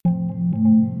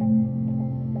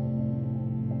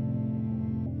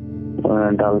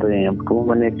डाल रहे हैं आपको।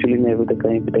 मैंने एक्चुअली में अभी तक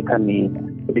कहीं पे देखा नहीं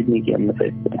है, रीड नहीं किया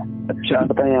मैसेज पे। अच्छा,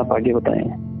 बताएं, आप आगे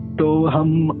बताएं। तो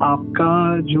हम आपका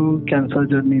जो कैंसर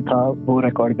जर्नी था वो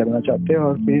रिकॉर्ड करना चाहते हैं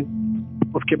और फिर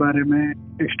उसके बारे में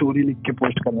एक स्टोरी लिख के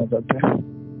पोस्ट करना चाहते हैं।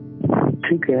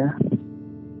 ठीक है,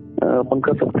 अपन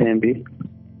कर सकते हैं अभी।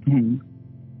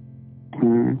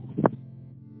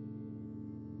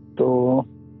 तो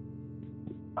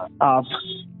आप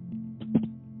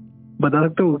बता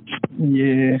सकते हो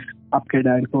ये आपके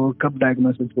डैड को कब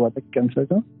डायग्नोसिस हुआ था कैंसर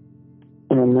का?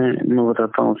 मैं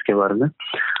बताता हूँ उसके बारे में।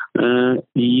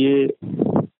 ये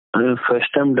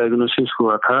फर्स्ट टाइम डायग्नोसिस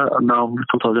हुआ था नवंबर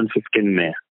 2015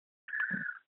 में।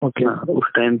 ओके।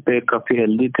 उस टाइम पे काफी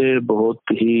हेल्दी थे, बहुत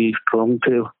ही स्ट्रॉन्ग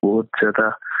थे, बहुत ज्यादा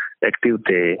एक्टिव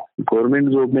थे, गवर्नमेंट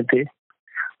जॉब में थे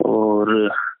और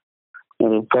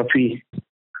काफी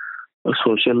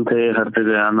सोशल थे, हर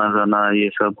जगह आना जाना ये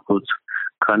सब कुछ,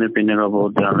 खाने पीने का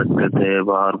बहुत ध्यान रखते थे,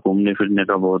 बाहर घूमने फिरने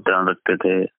का बहुत ध्यान रखते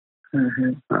थे।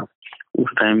 उस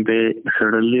टाइम पे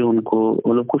सडनली उनको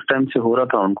मतलब कुछ टाइम से हो रहा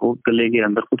था उनको गले के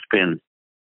अंदर कुछ पेन।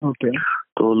 ओके।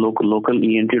 तो लोकल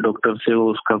ईएनटी डॉक्टर से वो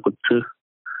उसका कुछ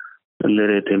ले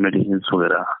रहे थे मेडिसिन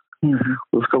वगैरह।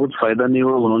 उसका कुछ फायदा नहीं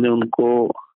हुआ। उन्होंने उनको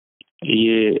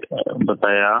ये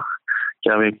बताया कि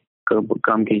आप एक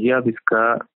काम कीजिए, आप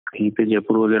इसका कहीं पे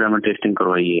जयपुर वगैरह में टेस्टिंग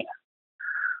करवाइए।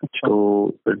 अच्छा। तो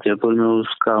जयपुर में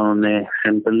उसका उन्होंने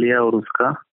सैंपल लिया और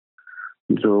उसका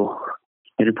जो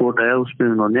रिपोर्ट आया उसमें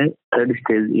उन्होंने थर्ड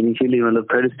स्टेज, इनिशियली मतलब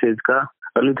थर्ड स्टेज का,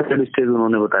 अर्ली थर्ड स्टेज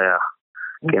उन्होंने बताया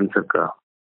कैंसर का।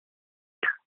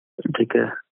 ठीक है।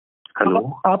 हेलो,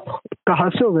 आप कहाँ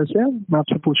से हो वैसे? मैं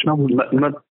आपसे पूछना भूल।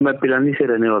 मैं पिलानी का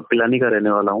रहने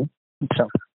वाला हूँ। अच्छा।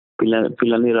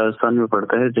 पिलानी राजस्थान में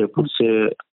पड़ता है। जयपुर से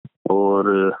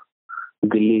और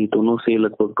दिल्ली दोनों से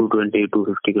लगभग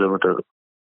 220-250 किलोमीटर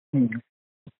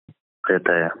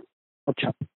रहता है।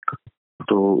 अच्छा।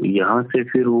 तो यहाँ से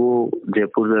फिर वो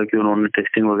जयपुर जाके उन्होंने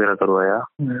टेस्टिंग वगैरह करवाया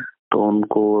तो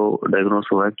उनको डायग्नोस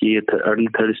हुआ कि ये अर्ली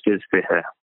थर्ड स्टेज पे है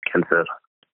कैंसर।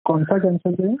 कौन सा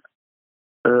कैंसर है?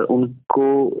 उनको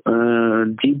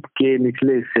जीभ के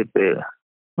निचले हिस्से पे,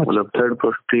 मतलब थर्ड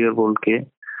पोस्टीरियर बोल के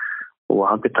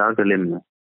वहां पे था, गले में।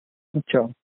 अच्छा।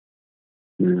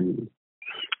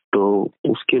 तो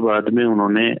उसके बाद में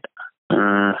उन्होंने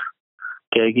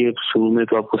क्या है कि शुरू में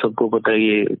तो आपको सबको पता है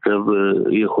ये जब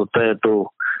ये होता है तो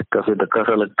काफी धक्का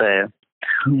सा लगता है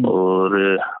और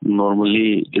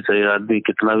नॉर्मली चाहे आदमी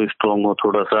कितना भी स्ट्रांग हो,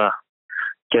 थोड़ा सा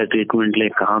क्या ट्रीटमेंट ले,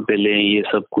 कहाँ पे ले, ये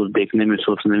सब कुछ देखने में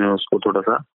सोचने में उसको थोड़ा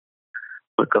सा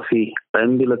काफी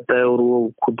टाइम भी लगता है और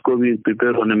वो खुद को भी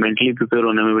प्रिपेयर होने, मेंटली प्रिपेयर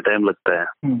होने में भी टाइम लगता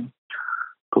है।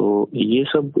 तो ये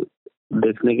सब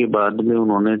देखने के बाद में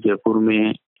उन्होंने जयपुर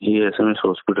में ये एसएमएस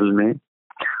हॉस्पिटल में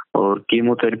और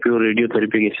कीमोथेरेपी और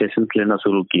रेडियोथेरेपी के सेशन लेना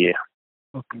शुरू किए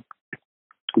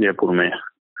जयपुर में।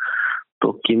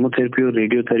 तो कीमोथेरेपी और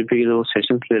रेडियोथेरेपी के जो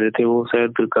सेशन ले रहे थे वो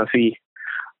शायद काफी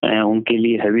उनके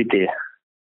लिए हैवी थे,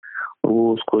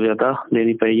 वो उसको ज्यादा ले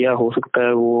नहीं पाई, या हो सकता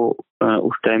है वो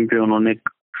उस टाइम पे उन्होंने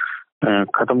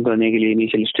खत्म करने के लिए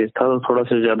इनिशियल स्टेज था तो थोड़ा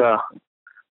सा ज्यादा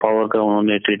पावर का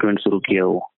उन्होंने ट्रीटमेंट शुरू किया।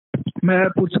 वो मैं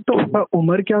पूछ सकता हूँ उनका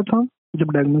उम्र क्या था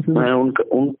जब डायग्नोसिस?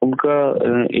 उनका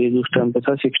एज उस टाइम पे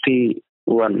था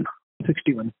 61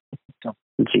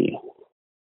 जी।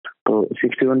 तो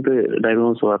 61 पे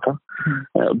डायग्नोस हुआ था।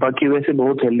 बाकी वैसे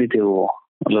बहुत हेल्दी थे वो,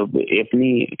 मतलब अपनी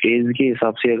एज के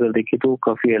हिसाब से अगर देखें तो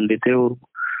काफी हेल्दी थे और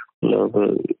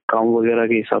मतलब काम वगैरह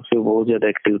के हिसाब से बहुत ज्यादा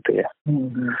एक्टिव थे।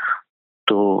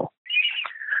 तो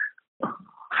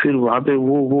फिर वहां पे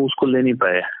वो उसको ले नहीं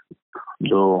पाए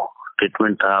जो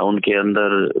ट्रीटमेंट था उनके अंदर,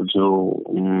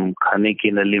 जो खाने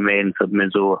की नली में इन सब में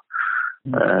जो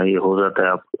ये हो जाता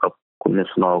है, आपने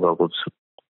सुना होगा कुछ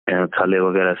छाले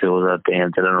वगैरह से हो जाते हैं,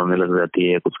 जलन होने लग जाती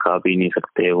है, कुछ खा पी नहीं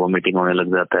सकते, वोमिटिंग होने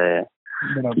लग जाता है,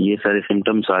 ये सारे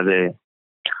सिम्टम्स आ गए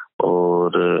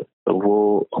और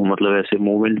वो मतलब ऐसे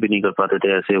मूवमेंट भी नहीं कर पाते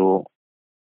थे, ऐसे वो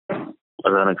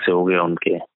अचानक से हो गया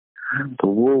उनके। तो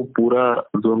वो पूरा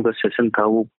जो उनका सेशन था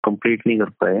वो कंप्लीट नहीं कर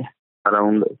पाए।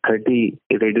 अराउंड 30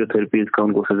 रेडियोथेरेपीज का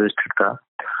उनको सजेस्टेड था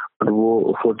और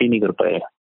वो 40 नहीं कर पाए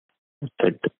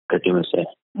 30 में से।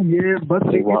 ये बस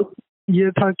ये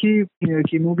था कि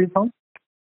कीमो भी था,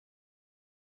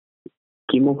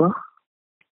 कीमो का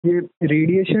ये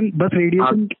रेडिएशन, बस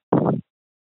रेडिएशन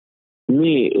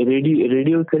नहीं,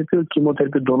 रेडियोथेरेपी और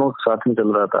कीमोथेरेपी दोनों साथ में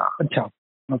चल रहा था। अच्छा,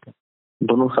 ओके,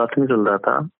 दोनों साथ में चल रहा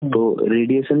था। तो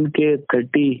रेडिएशन के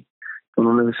 30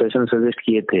 उन्होंने सेशन सजेस्ट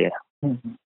किए थे,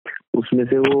 उसमें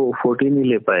से वो 40 नहीं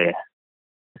ले पाए,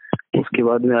 उसके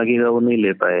बाद में आगे का वो नहीं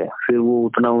ले पाए। फिर वो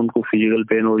उतना उनको फिजिकल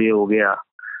पेन और ये हो गया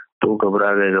तो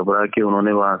घबरा के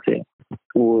उन्होंने वहां से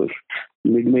वो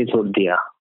मिड में छोड़ दिया।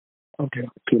 ओके।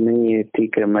 कि नहीं ये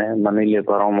ठीक है, मैं नहीं ले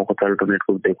पा रहा हूँ, मैं कुछ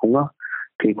अल्टरनेटिव देखूंगा,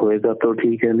 ठीक होएगा तो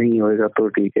ठीक है, नहीं होएगा तो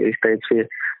ठीक है। इस टाइप से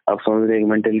आप समझ रहे, एक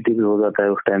मेंटेलिटी भी हो जाता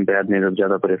है उस टाइम पे, आदमी जब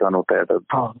ज्यादा परेशान होता है तब।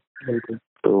 हाँ बिल्कुल।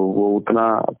 तो वो उतना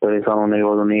परेशान होने के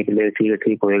बाद उन्हें के लिए ठीक है,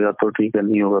 ठीक होएगा तो ठीक है,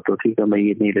 नहीं होगा तो ठीक है, मैं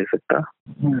ये नहीं ले सकता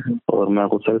और मैं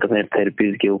कुछ अल्टरनेट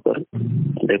थेरेपीज के ऊपर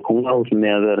देखूंगा,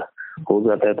 उसमें अगर हो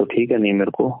जाता है तो ठीक है, नहीं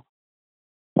मेरे को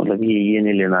मतलब ये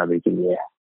नहीं लेना अभी के लिए।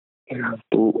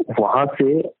 तो वहां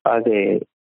से आ गए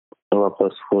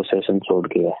वापस वो सेशन छोड़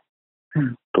के।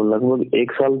 तो लगभग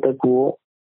 1 साल तक वो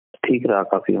ठीक रहा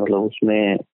काफी, मतलब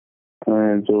उसमें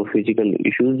जो फिजिकल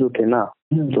इश्यूज जो थे ना,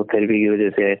 जो थेरेपी की वजह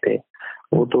से आए थे,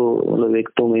 वो तो मतलब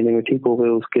 1-2 महीने में ठीक हो गए।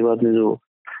 उसके बाद में जो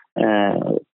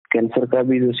कैंसर का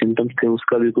भी जो सिम्टम्स थे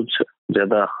उसका भी कुछ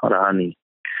ज्यादा रहा नहीं।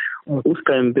 उस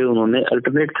टाइम पे उन्होंने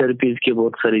अल्टरनेट थेरेपीज की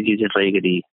बहुत सारी चीजें ट्राई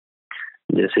करी,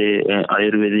 जैसे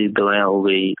आयुर्वेदिक दवाएं हो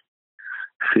गई,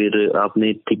 फिर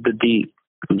आपने तिब्बती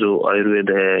जो आयुर्वेद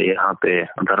है यहाँ पे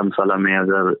धर्मशाला में,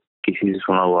 अगर किसी से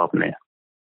सुना हो आपने?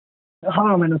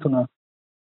 हाँ मैंने सुना।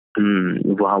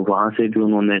 वहां से भी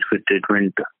उन्होंने फिर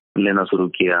ट्रीटमेंट लेना शुरू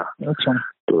किया। अच्छा।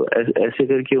 तो ऐसे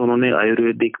करके उन्होंने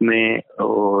आयुर्वेदिक में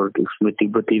और उसमें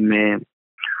तिब्बती में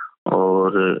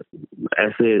और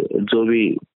ऐसे जो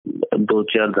भी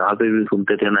 2-4 जहाँ पे भी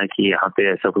सुनते थे ना कि यहाँ पे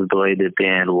ऐसा कुछ दवाई देते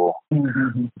हैं वो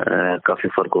काफी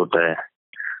फर्क होता है,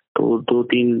 तो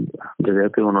 2-3 जगह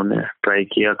पे उन्होंने ट्राई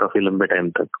किया काफी लंबे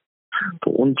टाइम तक।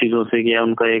 तो उन चीजों से क्या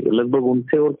उनका एक लगभग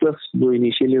उनसे और प्लस जो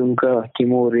इनिशियली उनका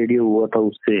कीमो रेडियो हुआ था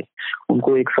उससे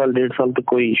उनको 1 साल 1.5 साल तक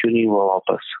कोई इश्यू नहीं हुआ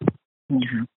वापस।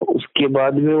 उसके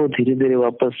बाद में वो धीरे धीरे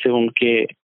वापस से उनके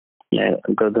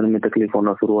गर्दन में तकलीफ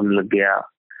होना शुरू होने लग गया,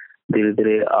 धीरे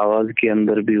धीरे आवाज के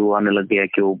अंदर भी वो आने लग गया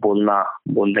कि वो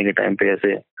बोलने के टाइम पे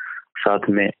ऐसे साथ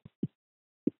में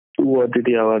वो आती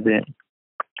थी आवाजें,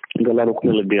 गला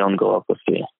रुकने लग गया उनका वापस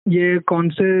से। ये कौन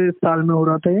से साल में हो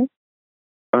रहा था ये?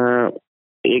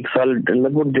 1 साल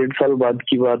लगभग 1.5 साल बाद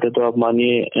की बात है, तो आप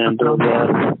मानिए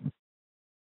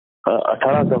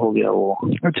 2018 का हो गया वो।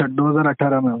 अच्छा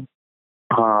 2018 में?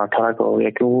 हाँ 18 का हो गया,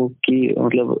 क्योंकि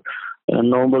मतलब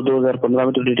नवंबर 2015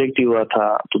 में तो डिटेक्ट हुआ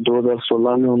था, तो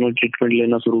 2016 में उन्होंने ट्रीटमेंट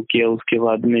लेना शुरू किया। उसके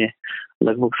बाद में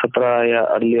लगभग 17 या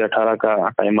अर्ली 18 का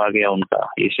टाइम आ गया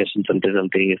उनका, ये सेशन चलते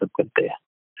चलते ये सब करते हैं।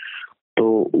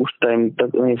 तो उस टाइम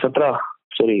तक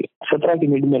 17 की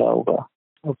मिड में रहा होगा।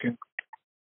 ओके।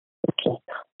 अच्छा,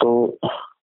 तो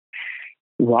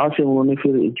वहां से उन्होंने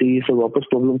फिर ये सब वापस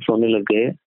प्रॉब्लम्स होने लग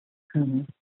गए,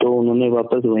 तो उन्होंने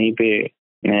वापस वहीं पे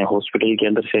हॉस्पिटल के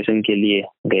अंदर सेशन के लिए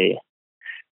गए।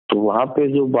 तो वहां पे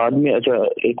जो बाद में अच्छा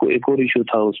एक और इशू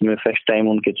था उसमें फर्स्ट टाइम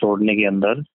उनके छोड़ने के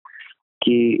अंदर,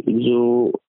 कि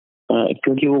जो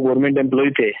क्योंकि वो गवर्नमेंट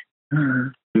एम्प्लॉय थे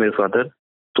मेरे फादर,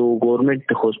 तो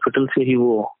गवर्नमेंट हॉस्पिटल से ही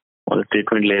वो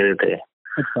ट्रीटमेंट ले रहे थे।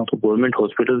 अच्छा। तो गवर्नमेंट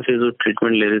हॉस्पिटल से जो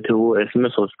ट्रीटमेंट ले रहे थे वो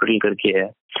SMS हॉस्पिटल करके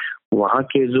है, वहाँ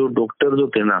के जो डॉक्टर जो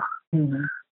थे ना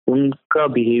उनका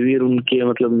बिहेवियर उनके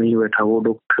मतलब नहीं बैठा। वो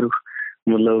डॉक्टर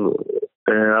मतलब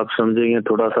आप समझेंगे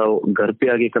थोड़ा सा घर पे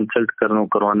आके कंसल्ट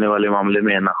करवाने वाले मामले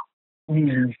में है ना,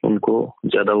 उनको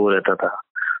ज्यादा वो रहता था।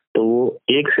 तो वो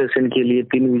एक सेशन के लिए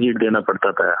 3 विजिट देना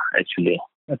पड़ता था एक्चुअली।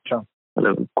 अच्छा।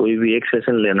 मतलब कोई भी एक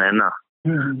सेशन लेना है ना,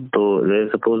 तो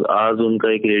सपोज आज उनका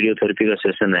एक रेडियोथेरेपी का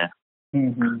सेशन है,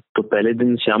 तो पहले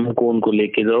दिन शाम को उनको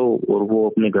लेके जाओ और वो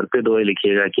अपने घर पे दवाई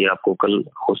लिखिएगा कि आपको कल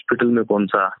हॉस्पिटल में कौन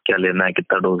सा क्या लेना है,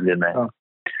 कितना डोज लेना है।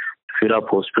 फिर आप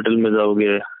हॉस्पिटल में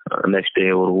जाओगे नेक्स्ट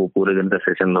डे और वो पूरे दिन का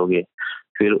सेशन लोगे।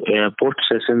 फिर पोस्ट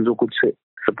सेशन जो कुछ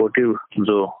सपोर्टिव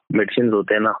जो मेडिसिन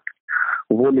होते हैं ना,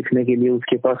 वो लिखने के लिए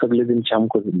उसके पास अगले दिन शाम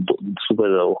को सुबह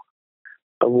जाओ,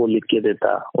 तब वो लिख के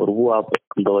देता और वो आप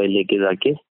दवाई लेके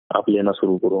जाके आप लेना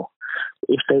शुरू करो।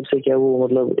 इस टाइप से क्या वो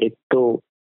मतलब एक तो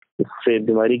इससे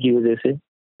बीमारी की वजह से,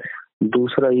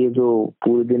 दूसरा ये जो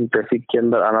पूरे दिन ट्रैफिक के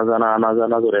अंदर आना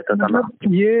जाना जो रहता था ना,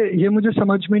 ये मुझे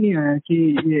समझ में नहीं आया कि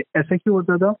ये ऐसे क्यों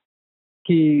होता था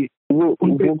कि वो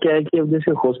क्या है कि अब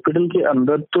जैसे हॉस्पिटल के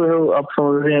अंदर तो है, आप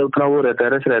समझ रहे हैं उतना वो रहता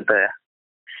है, रश रहता है।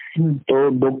 तो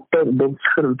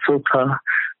डॉक्टर जो था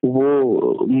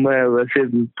वो, मैं वैसे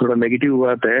थोड़ा नेगेटिव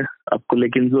बात है आपको,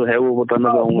 लेकिन जो है वो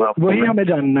बताना चाहूंगा आपको। वही हमें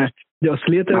जानना है जो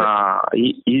असलियत है। हाँ,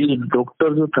 ये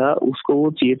डॉक्टर जो था उसको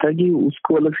वो चाहिए था कि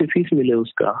उसको अलग से फीस मिले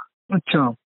उसका।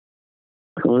 अच्छा।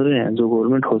 समझ रहे हैं, जो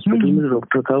गवर्नमेंट हॉस्पिटल में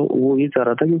डॉक्टर था वो ये चाह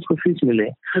रहा था कि उसको फीस मिले।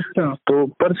 अच्छा। तो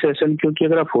पर सेशन, क्योंकि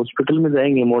अगर आप हॉस्पिटल में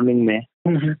जाएंगे मॉर्निंग में,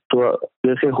 तो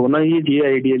जैसे होना ये चाहिए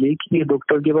आइडियली कि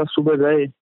डॉक्टर के पास सुबह जाए,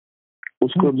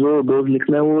 उसको जो डोज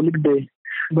लिखना है वो लिख दे,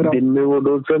 दिन में वो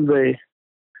डोज चल जाए,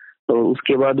 तो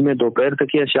उसके बाद में दोपहर तक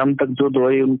या शाम तक जो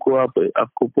दवाई उनको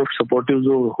आपको पोस्ट सपोर्टिव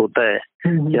जो होता है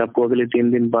कि आपको अगले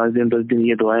 3 दिन 5 दिन 10 दिन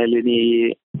ये दवाएं लेनी है,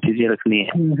 ये चीजें रखनी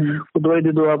है, तो दवाई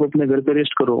दे दो, आप अपने घर पे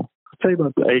रेस्ट करो। सही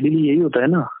बात है, आइडियली यही होता है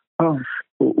ना। हाँ,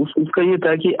 तो उसका ये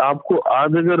था कि आपको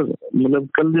आज अगर मतलब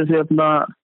कल जैसे अपना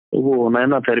वो होना है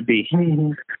ना थेरेपी,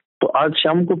 तो आज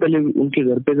शाम को पहले उनके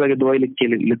घर पे जाके दवाई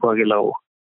लिखवा के लाओ।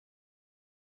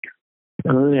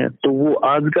 तो वो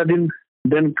आज का दिन,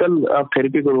 देन कल आप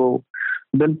थेरेपी करो,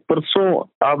 देन परसों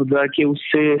आप जाके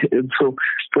उससे जो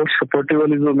पोस्ट सपोर्टिव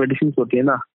वाली जो मेडिसिन होती है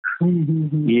ना,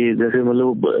 ये जैसे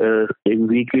मतलब एक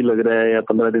वीकली लग रहा है या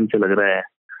 15 दिन से लग रहा है,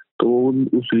 तो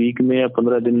उस वीक में या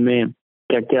 15 दिन में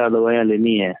क्या क्या दवाइयाँ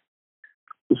लेनी है,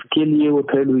 उसके लिए वो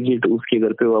थर्ड विजिट उसके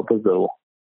घर पे वापस जाओ।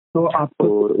 तो आपको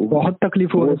बहुत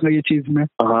तकलीफ हो रहा था ये चीज में?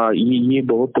 हाँ, ये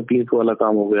बहुत तकलीफ वाला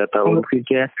काम हो गया था। और फिर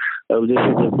क्या है, अब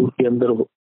जैसे जयपुर के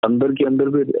अंदर के अंदर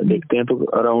भी देखते हैं तो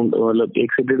अराउंड मतलब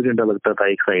 1 से 1.5 घंटा लगता था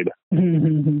एक साइड।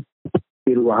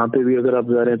 फिर वहां पे भी अगर आप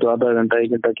जा रहे हैं तो आधा घंटा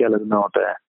 1 घंटा क्या लगना होता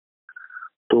है।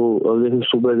 तो अब जैसे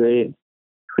सुबह गए,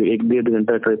 फिर 1-1.5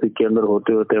 घंटा ट्रैफिक के अंदर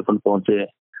होते होते अपन पहुंचे,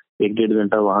 1-1.5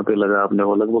 घंटा वहां पे लगा अपने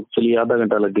को, लगभग चलिए आधा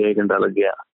घंटा लग गया, 1 घंटा लग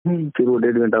गया। फिर वो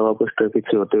 1.5 घंटा वापस ट्रैफिक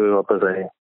से होते हुए वापस आए।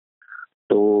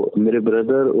 तो मेरे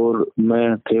ब्रदर और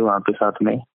मैं थे वहां पे साथ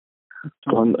में,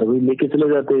 तो हम अभी लेके चले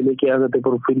जाते, लेके आ जाते,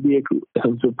 पर फिर भी एक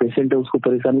जो पेशेंट है उसको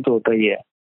परेशानी तो होता ही है।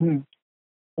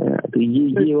 तो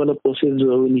ये वाला प्रोसेस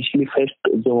जो इनिशियली फर्स्ट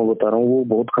जो मैं बता रहा हूँ वो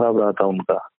बहुत खराब रहा था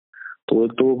उनका। तो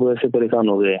एक तो वैसे परेशान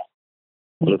हो गए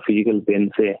मतलब फिजिकल पेन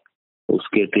से,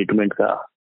 उसके ट्रीटमेंट का,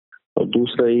 और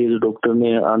दूसरा ये जो डॉक्टर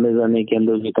ने आने जाने के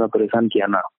अंदर जितना परेशान किया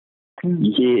ना,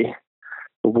 ये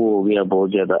वो हो गया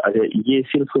बहुत ज्यादा। अच्छा, ये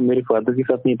सिर्फ मेरे फादर के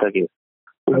साथ नहीं था कि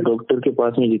डॉक्टर के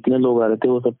पास में जितने लोग आ रहे थे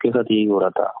वो सबके साथ यही हो रहा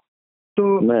था।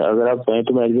 तो मैं अगर आप चाहें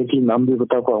तो मैं एग्जैक्टली नाम भी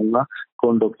बता पाऊंगा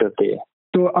कौन डॉक्टर थे।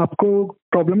 तो आपको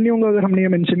प्रॉब्लम नहीं होगा अगर हमने ये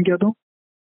मेंशन किया तो?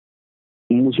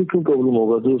 मुझे क्यों प्रॉब्लम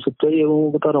होगा, जो सच्चाई है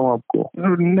वो बता रहा हूँ आपको।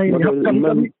 नहीं,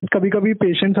 कभी कभी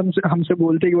पेशेंट्स हमसे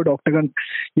बोलते हैं कि वो डॉक्टर का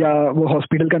या वो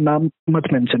हॉस्पिटल का नाम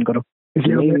मत मेंशन करो,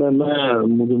 इसलिए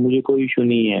नहीं, मुझे कोई इशू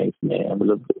नहीं है इसमें।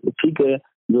 मतलब ठीक है,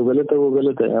 जो गलत है वो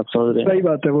गलत है, आप समझ रहे हैं। सही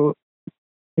बात है वो,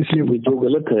 इसलिए जो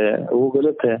गलत है वो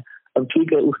गलत है। अब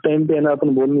ठीक है, उस टाइम पे है ना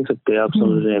अपन बोल नहीं सकते, आप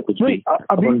समझ रहे हैं कुछ भी।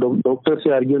 अपन डॉक्टर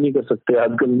से आर्ग्यू नहीं कर सकते,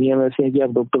 आजकल नियम ऐसे हैं कि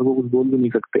आप डॉक्टर को कुछ बोल भी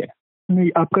नहीं सकते। नहीं,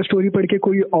 आपका स्टोरी पढ़ के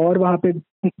कोई और वहां पे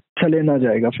चले ना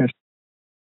जाएगा फिर।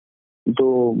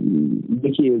 तो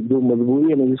देखिए, जो मजबूरी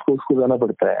है ना जिसको उसको जाना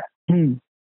पड़ता है,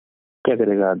 क्या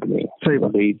करेगा आदमी। सही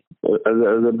बात।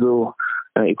 अगर जो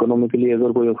इकोनॉमिकली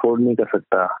अगर कोई अफोर्ड नहीं कर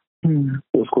सकता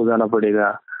तो उसको जाना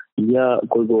पड़ेगा। या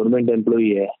कोई गवर्नमेंट एम्प्लॉई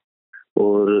है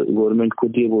और गवर्नमेंट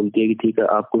खुद ये बोलती है कि ठीक है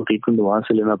आपको ट्रीटमेंट वहां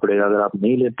से लेना पड़ेगा, अगर आप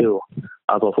नहीं लेते हो,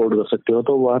 आप अफोर्ड कर सकते हो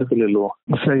तो बाहर से ले लो।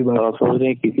 सही बात। आप समझ रहे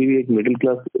हैं, किसी भी एक मिडिल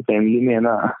क्लास फैमिली में है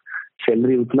ना,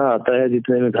 सैलरी उतना आता है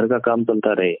जितने में घर का काम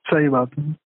चलता रहे। सही बात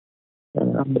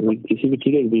है। किसी भी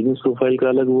ठीक है, बिजनेस प्रोफाइल का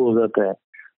अलग वो हो जाता है।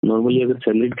 नॉर्मली अगर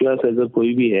सैलरीड क्लास अगर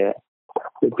कोई भी है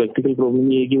तो प्रैक्टिकल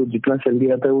प्रॉब्लम ये है कि वो जितना सैलरी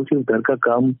आता है वो सिर्फ घर का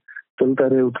काम चलता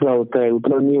रहे उतना होता है।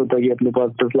 उतना नहीं होता कि अपने पास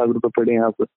 10 लाख रुपए पड़े हैं,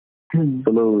 आप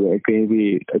चलो कहीं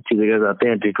भी अच्छी जगह जाते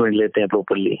हैं, ट्रीटमेंट लेते हैं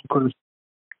प्रॉपरली।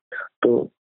 तो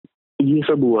ये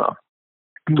सब हुआ,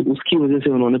 तो उसकी वजह से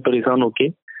उन्होंने परेशान होके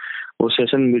वो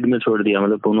सेशन मिड में छोड़ दिया।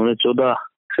 मतलब उन्होंने 14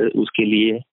 उसके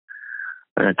लिए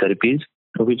थेरेपीज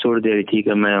वो भी छोड़ दिया। ठीक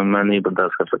है, मैं नहीं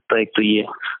बर्दाश्त कर सकता। एक तो ये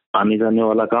आने जाने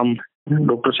वाला काम,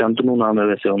 डॉक्टर शांतनु नाम है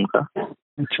वैसे उनका,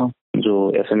 अच्छा,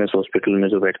 जो SMS हॉस्पिटल में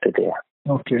जो बैठते थे।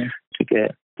 ओके, ठीक है।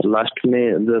 लास्ट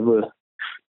में जब,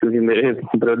 क्योंकि मेरे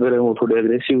ब्रदर है वो थोड़े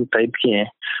अग्रेसिव टाइप के हैं,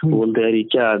 बोलते हैं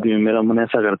क्या आदमी, मेरा मन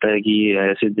ऐसा करता है कि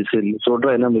ऐसे जैसे छोड़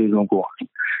रहा है ना मरीजों को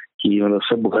कि मतलब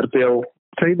सब घर पे आओ,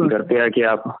 घर पे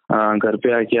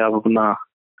आके आप अपना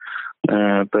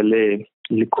पहले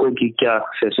लिखो कि क्या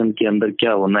सेशन के अंदर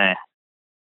क्या होना है,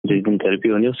 जिस दिन थेरेपी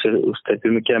होनी है उस थेरेपी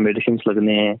में क्या मेडिसिन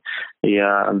लगने हैं,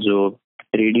 या जो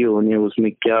रेडियो होनी है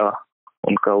उसमें क्या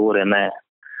उनका वो रहना है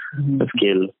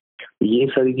स्केल। ये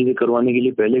सारी चीजें करवाने के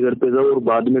लिए पहले घर पे जाओ और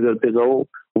बाद में घर पे जाओ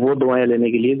वो दवाएं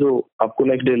लेने के लिए जो आपको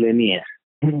नेक्स्ट डे लेनी है।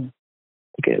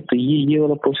 ठीक है, तो ये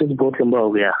वाला प्रोसेस बहुत लंबा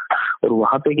हो गया। और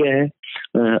वहां पे क्या है,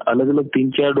 अलग अलग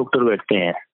 3-4 डॉक्टर बैठते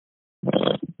हैं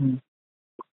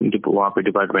वहां पे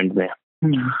डिपार्टमेंट में।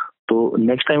 तो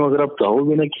नेक्स्ट टाइम अगर आप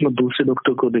चाहोगे ना कि मैं दूसरे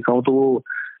डॉक्टर को दिखाऊं तो वो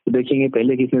देखेंगे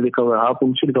पहले किसने देखा हुआ, आप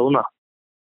उनसे दिखाओ ना,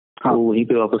 हाँ, वो वहीं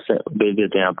पे वापस भेज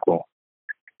देते हैं आपको।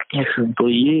 तो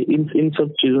ये इन सब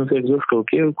चीजों से एग्जॉस्ट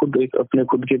होके खुद अपने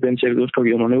खुद के पेन से एग्जॉस्ट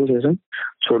होके उन्होंने वो सेशन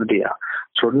छोड़ दिया।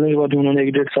 छोड़ने के बाद उन्होंने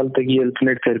 1-1.5 साल तक ये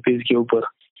अल्टरनेट थेरेपीज के ऊपर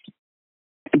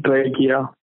ट्राई किया।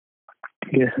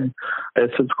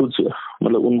 ऐसा कुछ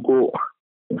मतलब उनको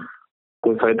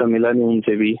कोई फायदा मिला नहीं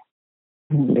उनसे भी।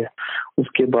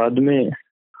 उसके बाद में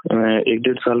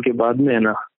 1-1.5 साल के बाद में है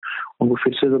ना, उनको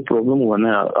फिर से जो प्रॉब्लम हुआ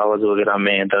ना, आवाज वगैरह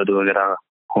में दर्द वगैरह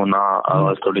होना,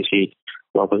 आवाज थोड़ी सी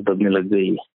वापस दबने लग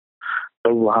गई,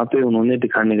 तो वहां पे उन्होंने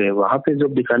दिखाने गए। वहां पे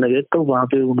जब दिखाने गए तो वहां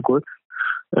पे उनको,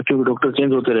 क्योंकि डॉक्टर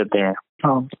चेंज होते रहते हैं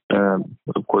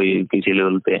कोई किसी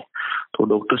लेवल पे, तो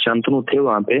डॉक्टर शांतनु थे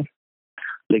वहां पे,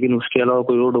 लेकिन उसके अलावा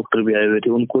कोई और डॉक्टर भी आए हुए थे।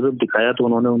 उनको जब दिखाया तो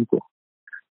उन्होंने उनको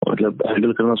मतलब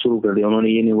हैंडल करना शुरू कर दिया। उन्होंने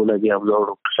ये नहीं बोला कि आप जाओ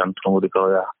डॉक्टर शांतनु को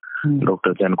दिखाओ या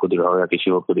डॉक्टर चैन को दिखाओ या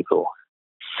किसी और को दिखाओ।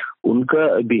 उनका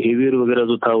बिहेवियर वगैरह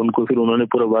जो था, उनको फिर उन्होंने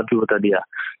पूरा बात भी बता दिया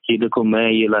कि देखो मैं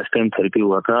ये लास्ट टाइम थेरेपी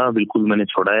हुआ था, बिल्कुल मैंने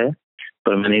छोड़ा है,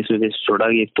 पर मैंने इस वजह से छोड़ा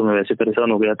कि एक तो मैं वैसे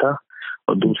परेशान हो गया था,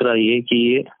 और दूसरा ये कि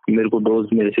ये मेरे को डोज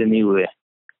मेरे से नहीं हुए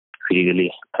फिजिकली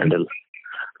हैंडल।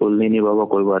 बोल नहीं बाबा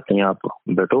कोई बात नहीं, आप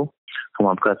बैठो, हम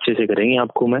आपका अच्छे से करेंगे,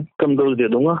 आपको मैं कम डोज दे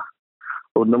दूंगा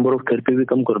और नंबर ऑफ थेरेपी भी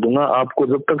कम कर दूंगा, आपको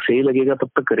जब तक सही लगेगा तब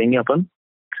तक करेंगे अपन,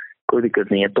 कोई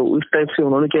दिक्कत नहीं है। तो उस टाइप से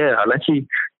उन्होंने क्या है, हालांकि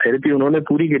थेरेपी उन्होंने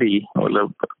पूरी करी,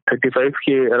 मतलब 35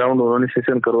 के अराउंड उन्होंने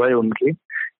सेशन करवाए उनके,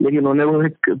 लेकिन उन्होंने वो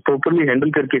प्रॉपरली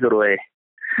हैंडल करके करवाए।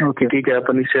 ठीक है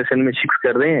अपन इस सेशन में 6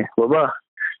 कर रहे हैं बाबा,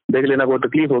 देख लेना, कोई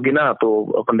तकलीफ होगी ना तो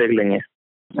अपन देख लेंगे।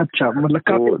 अच्छा, मतलब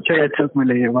काफी अच्छा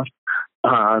मिले ये बात।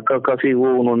 हाँ काफी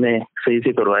वो उन्होंने सही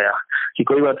से करवाया कि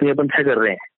कोई बात नहीं अपन 6 कर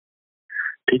रहे हैं,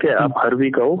 ठीक है, आप हर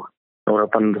वीक आओ और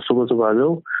अपन सुबह सुबह आ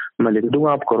जाओ, मैं लिख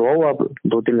दूंगा, आप करवाओ, आप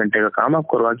 2-3 घंटे का काम आप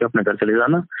करवा के अपने घर चले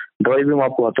जाना, दवाई भी मैं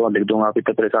आपको आता लिख दूंगा, आप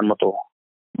इतना परेशान मत हो।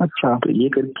 अच्छा, तो ये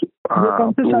करके ये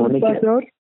कौन से साल की बात है? और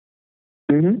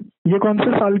ये कौन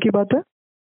से साल की बात है?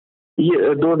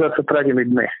 ये 2017 के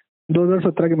मिड में।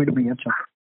 2017 के मिड में? अच्छा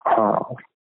हाँ,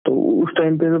 तो उस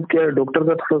टाइम पे जब क्या डॉक्टर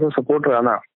का थोड़ा सा सपोर्ट रहा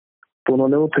ना, तो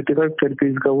उन्होंने वो 35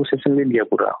 थेरेपीज का वो सेशन ले लिया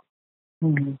पूरा,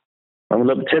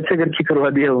 मतलब 6 करके करवा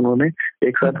दिया उन्होंने,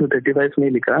 एक साथ में 35 नहीं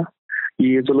लिखा।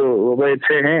 ये चलो बाबा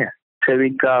 6 हैं, 6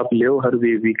 वीक का आप ले, हर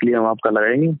वीकली हम आपका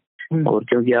लगाएंगे, और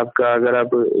क्योंकि आपका अगर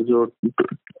आप जो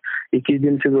 21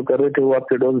 दिन से जो कर रहे थे वो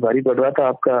आपके डोज भारी पड़ रहा था,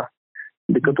 आपका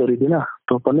दिक्कत हो रही थी ना,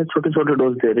 तो अपन ने छोटे छोटे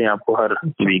डोज दे रहे हैं आपको हर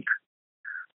वीक,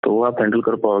 तो वो आप हैंडल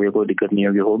कर पाओगे, कोई दिक्कत नहीं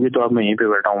होगी तो आप मैं यहीं पे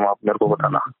बैठा हूँ, आप मेरे को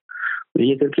बताना। तो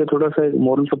ये करके थोड़ा सा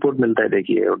मॉरल सपोर्ट मिलता है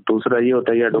देखिए। और दूसरा ये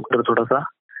होता है कि डॉक्टर थोड़ा सा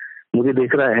मुझे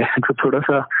देख रहा है तो थोड़ा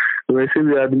सा वैसे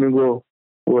भी आदमी को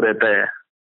वो रहता है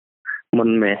मन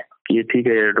में कि ये ठीक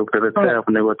है डॉक्टर अच्छा है,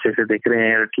 अपने को अच्छे से देख रहे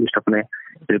हैं, एटलीस्ट अपने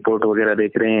रिपोर्ट वगैरह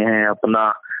देख रहे हैं,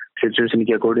 अपना सिचुएशन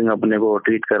के अकॉर्डिंग अपने को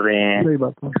ट्रीट कर रहे हैं,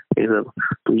 ये सब।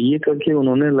 तो ये करके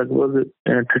उन्होंने लगभग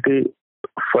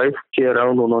 35 के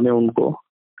अराउंड उन्होंने उनको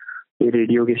ये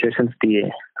रेडियो के सेशंस दिए,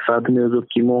 साथ में जो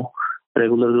कीमो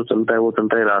रेगुलर जो चलता है वो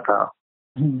चलता ही रहा था।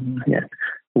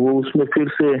 वो उसमें फिर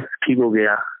से ठीक हो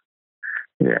गया,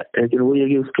 लेकिन वो ये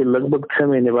कि उसके लगभग 6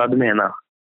 महीने बाद में है ना,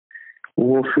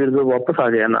 वो फिर जो वापस आ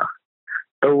गया ना,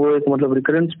 तो वो एक मतलब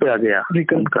रिकरेंस पे आ गया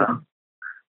उनका।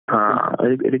 हाँ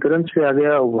रिकरेंस पे आ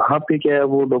गया। वहाँ पे क्या है,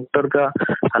 वो डॉक्टर का,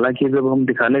 हालांकि जब हम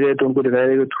दिखाने गए तो उनको दिखाया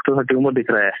गया छोटा सा ट्यूमर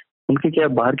दिख रहा है, उनके क्या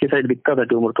बाहर की साइड दिखता था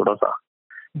ट्यूमर थोड़ा सा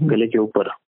गले के ऊपर।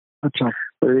 अच्छा,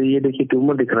 तो ये देखिए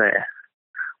ट्यूमर दिख रहा है।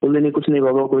 बोले नहीं कुछ नहीं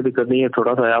बाबा कोई दिक्कत नहीं है,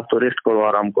 थोड़ा सा आप तो रेस्ट करो,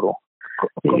 आराम करो।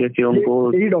 ठीक है कि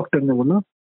उनको यही डॉक्टर ने बोला?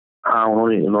 हाँ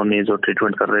उन्होंने जो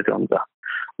ट्रीटमेंट कर रहे थे उनका,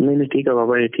 नहीं ठीक है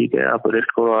बाबा, ये ठीक है, आप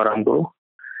रेस्ट करो, आराम करो,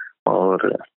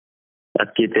 और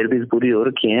आपकी थेरेपीज पूरी हो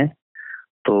रखी हैं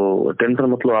तो टेंशन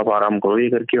मत लो, आप आराम करो। ये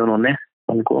करके उन्होंने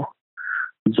उनको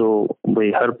जो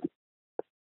भाई हर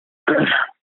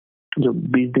जो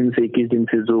 20 दिन से 21 दिन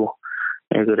से जो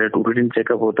एक रूटीन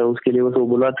चेकअप होता है उसके लिए वो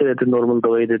बुलाते रहते, नॉर्मल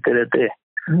दवाई देते रहते,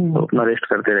 तो अपना रेस्ट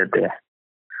करते रहते हैं।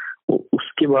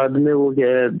 उसके बाद में वो क्या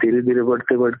है धीरे धीरे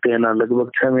बढ़ते बढ़ते है ना,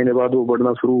 लगभग 6 महीने बाद वो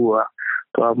बढ़ना शुरू हुआ।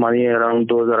 तो आप मानिए अराउंड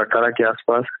 2018 के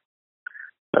आसपास,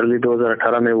 अर्ली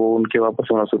 2018 में वो उनके वापस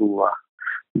होना शुरू हुआ।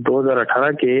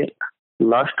 2018 के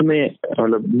लास्ट में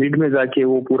मतलब मिड में जाके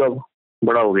वो पूरा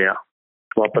बड़ा हो गया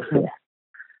वापस से।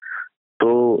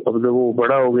 तो अब जब वो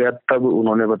बड़ा हो गया तब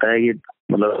उन्होंने बताया कि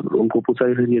मतलब उनको पूछा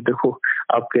कि ये देखो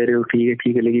आप कह रहे हो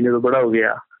ठीक है, लेकिन ये तो बड़ा हो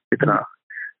गया, इतना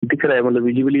दिख रहा है, मतलब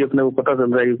विजिबली अपने को पता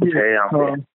चल रहा है कि कुछ है यहाँ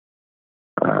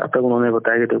पे। तब उन्होंने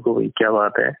बताया कि देखो भाई क्या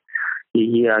बात है,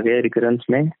 ये आ गया रिकरेंस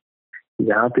में,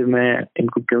 यहाँ पे मैं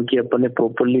इनको क्योंकि अपन ने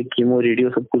प्रॉपरली कीमो रेडियो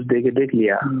सब कुछ देख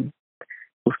लिया,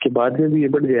 उसके बाद में भी ये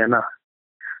बढ़ गया ना,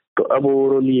 तो अब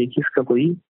ओवरऑल ये कि इसका कोई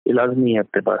इलाज नहीं है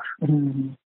अपने पास।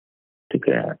 ठीक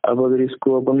है, अब अगर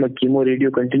इसको अपन मैं कीमो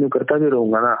रेडियो कंटिन्यू करता भी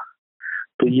रहूंगा ना,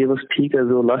 तो ये बस ठीक है,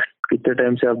 जो लास्ट कितने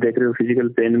टाइम से आप देख रहे हो फिजिकल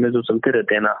पेन में जो चलते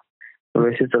रहते हैं ना, तो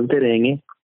वैसे चलते रहेंगे,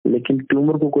 लेकिन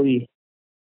ट्यूमर को कोई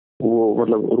वो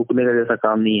मतलब रुकने का जैसा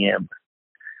काम नहीं है। अब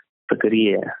तो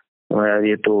करिए यार,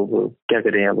 ये तो क्या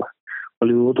करें अब,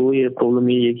 वो तो ये प्रॉब्लम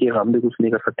ये है कि हम भी कुछ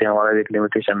नहीं कर सकते, हमारा एक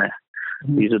लिमिटेशन है।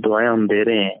 ये जो दवाएं हम दे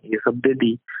रहे हैं ये सब दे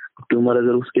दी। ट्यूमर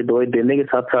अगर उसके दवाई देने के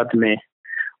साथ साथ में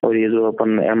और ये जो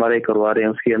अपन MRI करवा रहे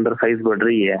हैं उसके अंदर साइज बढ़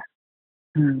रही है,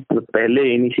 तो पहले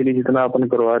इनिशियली जितना अपन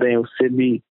करवा रहे हैं उससे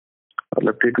भी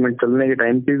मतलब ट्रीटमेंट चलने के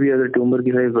टाइम पे भी अगर ट्यूमर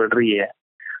की साइज बढ़ रही है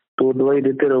तो दवाई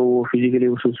देते रहो, वो फिजिकली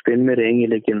उस पेन में रहेंगे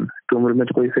लेकिन ट्यूमर में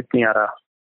तो कोई इफेक्ट नहीं आ रहा।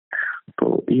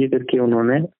 तो ये करके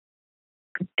उन्होंने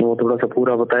तो थोड़ा सा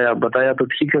पूरा बताया तो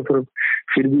ठीक है,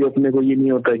 फिर भी अपने को ये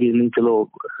नहीं होता कि नहीं चलो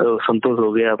संतोष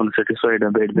हो गया, अपन सेटिस्फाइड है,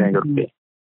 बैठ जाए घर पे।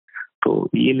 तो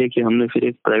ये लेके हमने फिर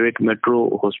एक प्राइवेट मेट्रो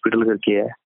हॉस्पिटल करके है,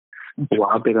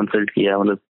 वहां पे कंसल्ट किया।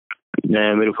 मतलब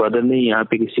मेरे फादर ने यहाँ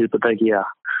पे किसी चीज पता किया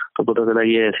तो पता चला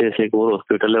ये ऐसे ऐसे एक और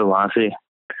हॉस्पिटल है, वहां से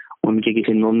उनके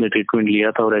किसी नॉन ने ट्रीटमेंट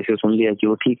लिया था और ऐसे सुन लिया कि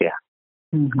वो ठीक है।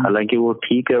 हालांकि वो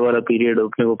ठीक है वाला पीरियड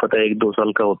अपने को पता है 1-2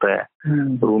 साल का होता है,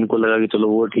 और उनको लगा कि चलो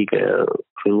वो ठीक है,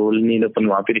 फिर वो नहीं अपन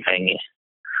वहां पे दिखाएंगे।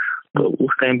 तो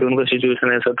उस टाइम पे उनका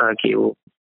सिचुएशन ऐसा था कि वो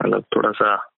मतलब थोड़ा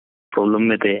सा प्रॉब्लम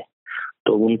में थे,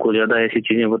 तो उनको ज्यादा ऐसी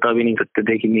चीजें बता भी नहीं सकते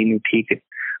थे कि नहीं ठीक है,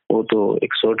 वो तो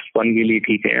एक शॉर्ट स्पान के लिए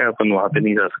ठीक है, अपन वहां पे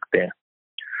नहीं जा सकते हैं।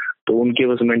 तो उनके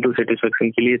बस मेंटल सेटिस्फेक्शन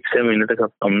के लिए 6 महीने तक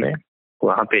हमने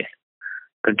वहां पे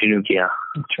कंटिन्यू किया।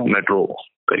 मेट्रो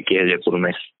करके जयपुर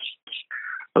में।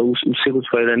 तो उससे कुछ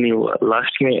फायदा नहीं हुआ।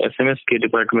 लास्ट में SMS के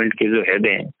डिपार्टमेंट के जो हेड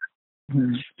हैं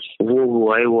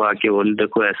वो आके बोले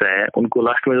देखो ऐसा है। उनको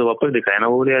लास्ट में जो वापस दिखाया ना,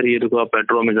 वो बोले यार ये देखो आप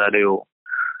मेट्रो में जा रहे हो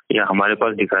या हमारे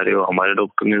पास दिखा रहे हो, हमारे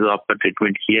डॉक्टर ने जो आपका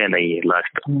ट्रीटमेंट किया है ना ये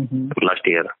लास्ट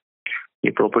ईयर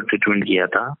ये प्रॉपर ट्रीटमेंट किया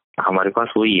था, हमारे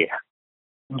पास वही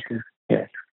है।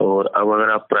 और अब अगर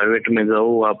आप प्राइवेट में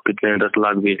जाओ, आप कितने 10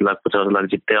 लाख 20 लाख 50 लाख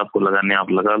जितने आपको लगाने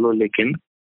आप लगा लो, लेकिन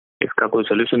इसका कोई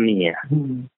सोल्यूशन नहीं है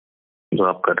जो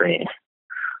आप कर रहे हैं।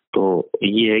 तो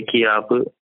ये है कि आप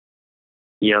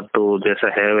या तो जैसा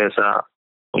है वैसा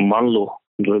मान लो,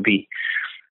 जो भी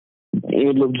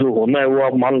मतलब जो होना है वो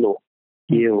आप मान लो,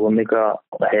 ये होने का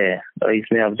है,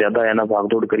 इसमें आप ज्यादा है ना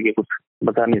भागदौड़ करके कुछ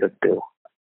बता नहीं सकते हो।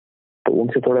 तो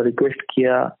उनसे थोड़ा रिक्वेस्ट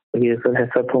किया ये सर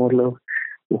ऐसा तो मतलब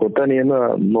होता नहीं है ना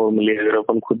नॉर्मली, अगर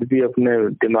अपन खुद भी अपने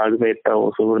दिमाग में इतना वो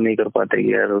सब्र नहीं कर पाते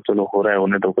कि यार चलो हो रहा है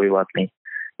होने तो कोई बात नहीं,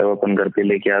 अब अपन घर पे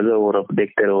लेके आ जाओ और अब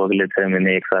देखते रहो अगले 6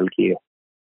 महीने 1 साल की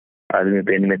आदमी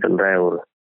पेन में चल रहा है और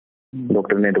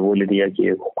डॉक्टर ने तो बोल दिया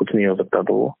कि कुछ नहीं हो सकता,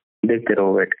 तो वो देखते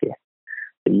रहो बैठ के।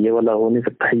 ये वाला हो नहीं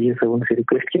सकता। ये सब उनसे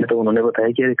रिक्वेस्ट किया तो उन्होंने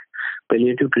बताया कि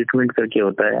पैलिएटिव ट्रीटमेंट करके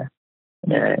होता है,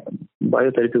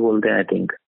 बायोथेरेपी बोलते हैं आई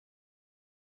थिंक।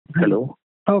 हेलो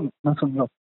मैं सुन रहा हूँ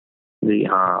जी।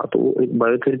 हाँ, तो एक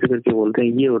बायोथेरेपी करके बोलते हैं,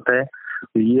 ये होता है।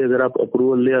 ये अगर आप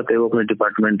अप्रूवल ले आते हो अपने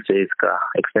डिपार्टमेंट से इसका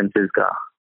एक्सपेंसेस का,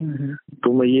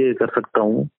 तो मैं ये कर सकता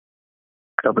हूँ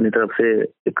अपनी तरफ से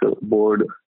एक बोर्ड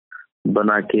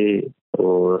बना के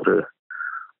और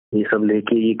ये सब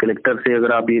लेके ये कलेक्टर से,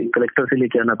 अगर आप ये कलेक्टर से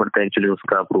लेके आना पड़ता है एक्चुअली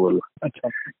उसका अप्रूवल। अच्छा।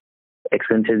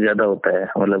 एक्सपेंसेस ज्यादा होता है,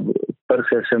 मतलब पर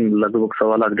सेशन लगभग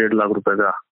 1.25 लाख 1.5 लाख रुपए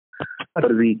का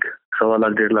पर वीक, 1.25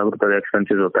 लाख 1.5 लाख रुपए का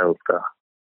एक्सपेंसेस होता है उसका।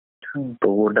 तो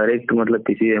वो डायरेक्ट मतलब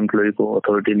किसी एम्प्लॉय को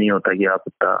अथॉरिटी नहीं होता कि आप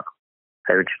इतना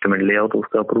हैवी ट्रीटमेंट ले आओ, तो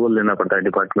उसका अप्रूवल लेना पड़ता है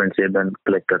डिपार्टमेंट से देन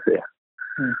कलेक्टर से।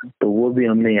 तो वो भी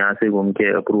हमने यहाँ से घूम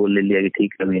के अप्रूवल ले लिया कि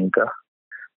ठीक है अभी इनका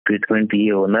ट्रीटमेंट ये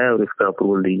होना है और इसका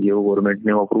अप्रूवल दीजिए। वो गवर्नमेंट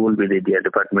ने अप्रूवल भी दे दिया,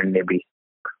 डिपार्टमेंट ने भी।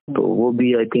 तो वो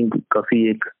भी आई थिंक काफी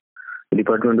एक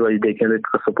डिपार्टमेंट वाइज देखें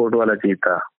तो सपोर्ट वाला चीज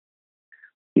था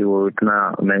कि वो इतना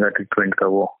महंगा ट्रीटमेंट का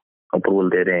वो अप्रूवल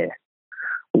दे रहे हैं।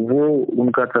 वो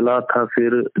उनका चला था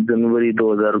फिर जनवरी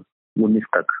 2019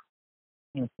 तक,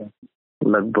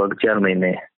 लगभग 4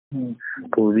 महीने।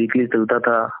 तो वीकली चलता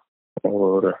था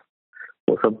और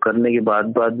वो सब करने के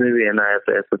बाद में भी है ना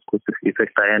ऐसा कुछ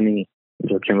इफेक्ट आया नहीं,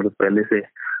 जो कि मतलब पहले से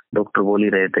डॉक्टर बोल ही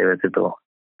रहे थे वैसे तो।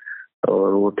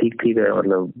 और वो ठीक है,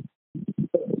 मतलब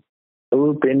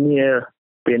तो पेन नहीं है,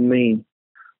 पेन में ही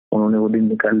उन्होंने वो दिन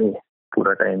निकाले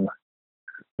पूरा टाइम।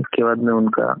 उसके बाद में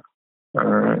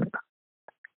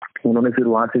उन्होंने फिर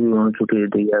वहां से भी उन्होंने छुट्टी दे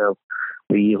दी यार,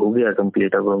 ये हो गया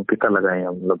कंप्लीट, अब हम टीका लगाए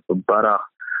हम, मतलब 12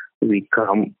 वीक का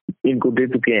हम इनको दे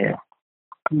चुके हैं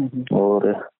और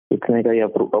इतने का ही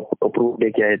अप्रूव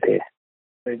लेके आए थे।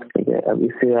 ठीक है, अब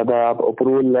इससे ज्यादा आप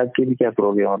अप्रूवल लाके भी क्या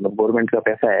करोगे, मतलब गवर्नमेंट का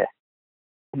पैसा है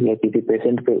या किसी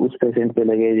पेशेंट पे, उस पेशेंट पे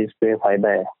लगे जिसपे फायदा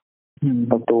है।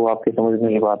 अब तो आपके समझ में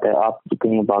ये बात है, आप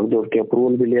कहीं भागदौड़ के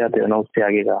अप्रूवल भी ले आते हो ना उससे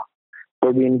आगे का,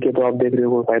 तो भी इनके तो आप देख रहे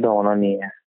हो कोई फायदा होना नहीं है।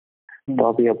 तो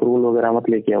आप ये अप्रूवल वगैरह मत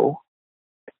लेके आओ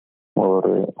और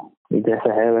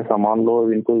जैसा है वैसा मान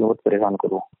लो, इनको मत परेशान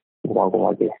करो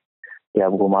घुमा के कि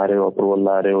आप घुमा रहे हो, अप्रूवल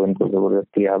ला रहे हो, इनको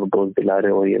जबरदस्ती आप डोज दिला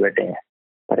रहे हो, ये बैठे हैं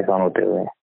परेशान होते हुए।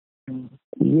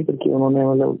 ये करके उन्होंने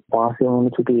मतलब वहां से उन्होंने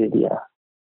छुट्टी दे दिया।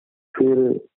 फिर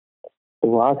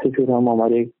वहां से फिर हम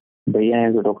हमारे भैया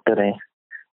हैं जो डॉक्टर हैं,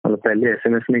 मतलब पहले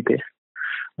SMS में थे,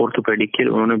 ऑर्थोपेडिक के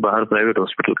उन्होंने बाहर प्राइवेट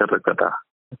हॉस्पिटल कर रखा था।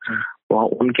 वहाँ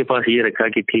उनके पास ये रखा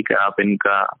कि ठीक है आप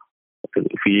इनका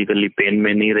फिजिकली पेन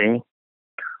में नहीं रहें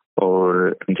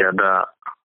और ज्यादा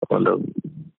मतलब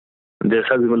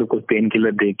जैसा भी मतलब कोई पेन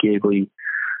किलर दे के कोई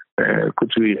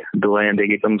कुछ भी दवाएं दे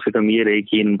के कम से कम ये रहे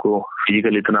कि इनको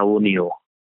फिजिकल इतना वो नहीं हो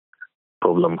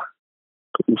प्रॉब्लम,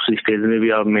 तो उस स्टेज में भी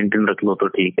आप मेंटेन रख लो तो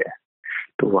ठीक है।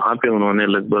 तो वहां पे उन्होंने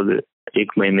लगभग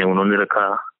 1 महीने उन्होंने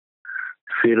रखा।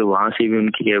 फिर वहां से भी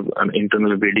उनकी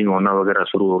इंटरनल ब्लीडिंग होना वगैरह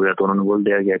शुरू हो गया, तो उन्होंने बोल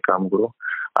दिया कि काम करो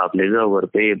आप ले जाओ घर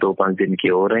पे, 2-5 दिन की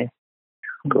हो रहे हैं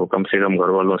तो कम से कम घर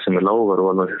वालों से मिलाओ, घर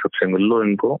वालों से सबसे मिल लो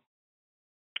इनको।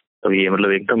 तो ये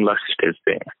मतलब एकदम लास्ट स्टेज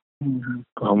पे है।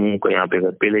 तो हम उनको यहाँ पे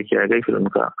घर पे लेके आ गए। फिर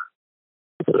उनका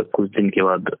कुछ दिन के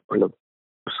बाद मतलब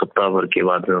सप्ताह भर के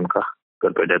बाद में उनका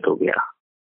घर पे डेथ हो गया।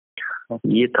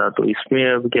 ये था। तो इसमें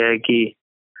अब क्या है कि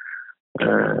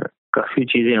काफी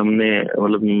चीजें हमने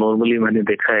मतलब नॉर्मली मैंने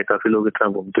देखा है काफी लोग इतना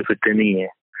घूमते फिरते नहीं है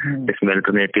इसमें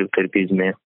अल्टरनेटिव थेरेपीज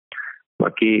में।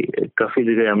 बाकी काफी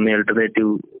जगह हमने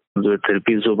अल्टरनेटिव जो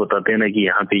थेरेपीज जो बताते हैं ना कि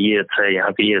यहाँ पे ये अच्छा है,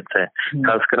 यहाँ पे ये अच्छा है,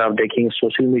 खासकर आप देखेंगे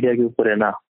सोशल मीडिया के ऊपर है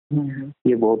ना,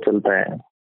 ये बहुत चलता है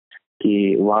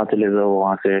कि वहां चले जाओ,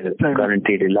 वहां से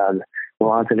गारंटीड इलाज,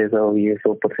 वहां चले जाओ ये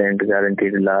 100%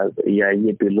 गारंटीड इलाज, या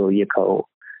ये पी लो, ये खाओ,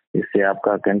 इससे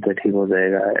आपका कैंसर ठीक हो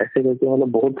जाएगा, ऐसे करके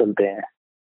मतलब बहुत चलते हैं।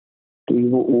 तो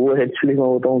वो एक्चुअली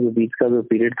मैं बताऊँ जो बीच का जो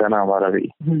पीरियड था ना हमारा भी,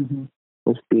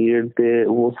 उस पीरियड पे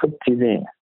वो सब चीजें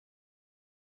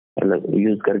मतलब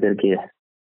यूज कर करके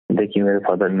देखी मेरे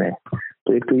फादर ने।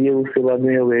 तो एक तो ये उसके बाद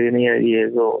में हो गया नहीं यार, ये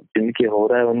जो जिनके हो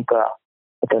रहा है उनका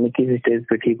पता नहीं किस स्टेज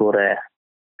पे ठीक हो रहा है,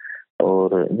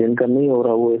 और जिनका नहीं हो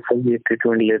रहा वो सब ये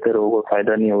ट्रीटमेंट लेते रहो, वो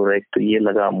फायदा नहीं हो रहा है। एक तो ये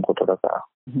लगा हमको थोड़ा सा।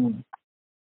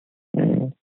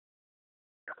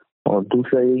 और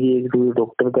दूसरा ये कि एक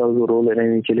डॉक्टर का जो रोल है ना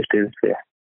इनिशियल स्टेज पे,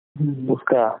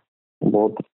 उसका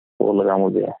बहुत वो लगा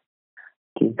मुझे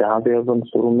कि जहाँ पे अपन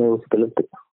शुरू में उस गलत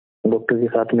डॉक्टर के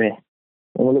साथ में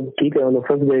मतलब ठीक है मतलब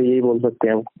फंस गए, यही बोल सकते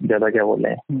हैं, ज्यादा क्या बोले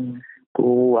हैं। तो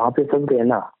वहाँ पे फंस गए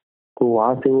ना, तो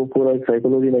वहां से वो पूरा एक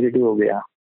साइकोलॉजी नेगेटिव हो गया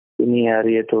कि नहीं यार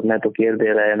ये तो ना तो केयर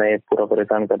दे रहा है ना ये पूरा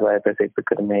परेशान कर रहा है पैसे के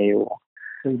चक्कर में ये वो।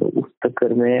 तो उस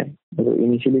चक्कर में तो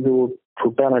इनिशियली जो वो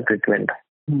छूटा ना ट्रीटमेंट,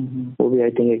 वो भी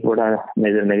आई थिंक एक बड़ा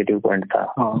मेजर नेगेटिव पॉइंट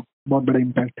था। बहुत बड़ा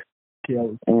इम्पैक्ट किया।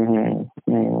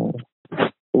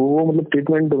 वो मतलब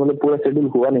ट्रीटमेंट मतलब पूरा शेड्यूल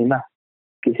हुआ नहीं ना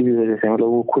किसी भी वजह से, मतलब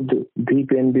वो खुद भी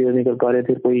पेन भी नहीं कर पा रहे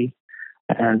थे, कोई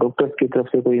डॉक्टर्स की तरफ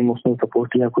से कोई इमोशनल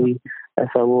सपोर्ट या कोई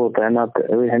ऐसा वो होता है ना,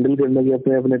 हैंडल करने के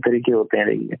अपने अपने तरीके होते हैं।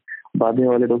 देखिए बाद में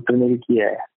वाले डॉक्टर ने भी किया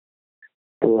है,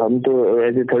 तो हम तो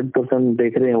एज ए थर्ड पर्सन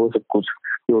देख रहे हैं वो सब कुछ,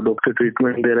 वो डॉक्टर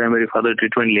ट्रीटमेंट दे रहा है, मेरे फादर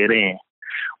ट्रीटमेंट ले रहे हैं,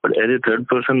 और एज ए थर्ड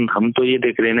पर्सन हम तो ये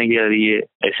देख रहे हैं ना कि यार ये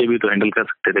ऐसे भी तो हैंडल कर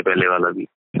सकते थे पहले वाला भी,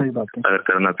 सही बात है, अगर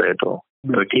करना चाहे तो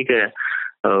ठीक है।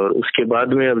 और उसके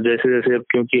बाद में अब जैसे जैसे अब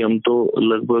क्योंकि हम तो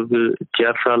लगभग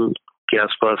 4 साल के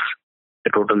आसपास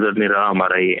टोटल जर्नी रहा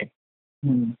हमारा ये,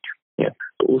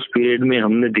 तो उस पीरियड में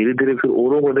हमने धीरे धीरे फिर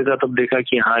औरों को देखा, तब देखा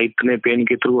कि हाँ इतने पेन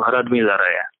के थ्रू हर आदमी जा रहा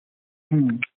है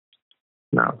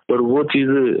ना। पर वो चीज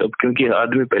अब क्योंकि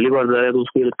आदमी पहली बार जा रहा है तो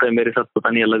उसको लगता है मेरे साथ पता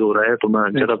नहीं अलग हो रहा है, तो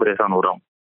मैं ज्यादा परेशान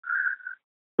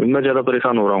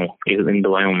हो रहा हूँ इन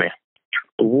दवाइयों में।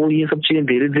 तो वो ये सब चीजें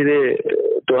धीरे धीरे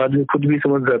तो आदमी खुद भी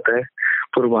समझ जाता है,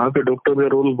 पर वहां पे डॉक्टर का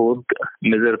रोल बहुत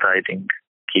मेजर था आई थिंक,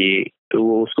 कि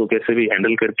वो उसको कैसे भी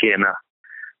हैंडल करके है ना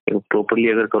प्रॉपरली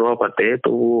अगर करवा पाते हैं,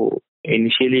 तो वो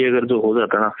इनिशियली अगर जो हो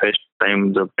जाता ना फर्स्ट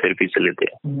टाइम जब थेरेपी चले थे,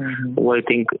 वो आई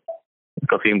थिंक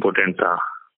काफी इम्पोर्टेंट था।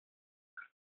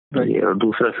 और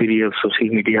दूसरा फिर ये सोशल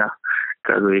मीडिया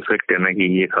का जो इफेक्ट है ना कि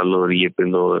ये खा लो और ये पी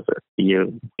लो, ये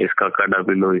इसका काढ़ा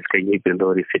पी लो, इसका ये पी लो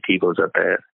और इससे ठीक हो जाता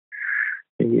है,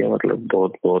 ये मतलब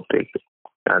बहुत बहुत एक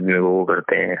आदमी को वो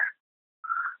करते हैं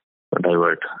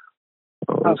डाइवर्ट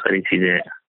और सारी चीजें।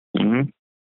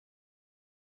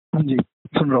 जी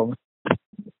सुन रहा हूँ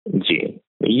जी।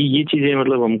 ये चीजें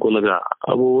मतलब हमको लगा।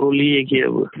 अब ओवरऑल ये कि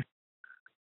अब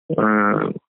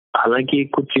हालांकि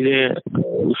कुछ चीजें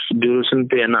उस ड्यूरेशन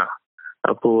पे है ना,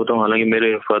 आपको बताऊं, हालांकि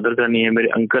मेरे फादर का नहीं है, मेरे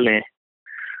अंकल हैं,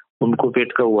 उनको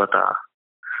पेट का हुआ था,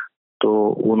 तो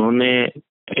उन्होंने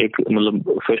एक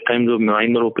मतलब फर्स्ट टाइम जो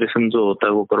माइनर ऑपरेशन जो होता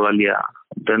है वो करवा लिया,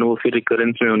 देन वो फिर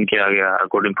रिकरेंस में उनके आ गया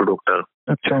अकॉर्डिंग टू डॉक्टर।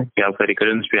 अच्छा, कि आपका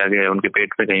रिकरेंस पे आ गया, उनके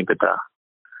पेट में कहीं पे था।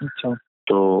 अच्छा,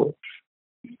 तो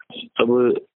अब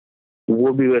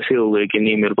वो भी वैसे हो गए कि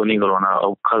नहीं मेरे को नहीं करवाना।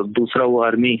 अब दूसरा वो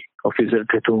आर्मी ऑफिसर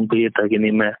थे, तो उनको ये था कि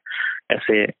नहीं मैं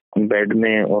ऐसे बेड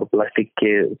में और प्लास्टिक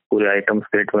के पूरे आइटम्स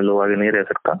पेट में लोग आगे नहीं रह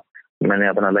सकता, मैंने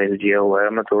अपना लाइफ जिया हुआ है,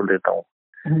 मैं छोड़ देता हूँ,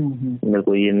 मेरे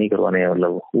को ये नहीं करवाने है।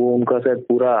 मतलब वो उनका शायद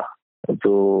पूरा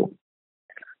जो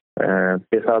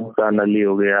पेशाब का नली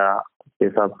हो गया,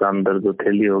 पेशाब का अंदर जो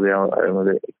थैली हो गया,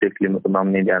 मुझे एग्जैक्टली मेरे को नाम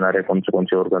नहीं ध्यान आ रहा कौन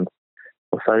से ऑर्गन,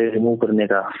 वो सारे रिमूव करने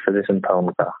का सजेशन था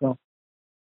उनका।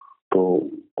 तो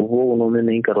वो उन्होंने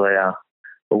नहीं करवाया।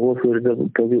 वो फिर जब,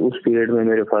 क्योंकि उस पीरियड में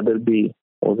मेरे फादर भी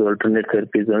वो जो अल्टरनेट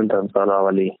थेरेपी जो धर्मशाला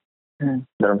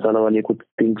वाली कुछ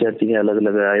 3-4 चीजें अलग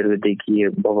अलग आयुर्वेदिक की,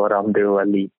 बाबा रामदेव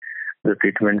वाली जो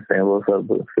ट्रीटमेंट्स हैं वो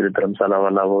सब, फिर धर्मशाला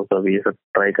वाला वो सब, ये सब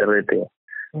ट्राई कर रहे थे।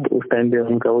 तो उस टाइम पे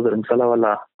उनका वो धर्मशाला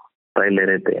वाला ट्राई ले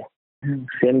रहे थे।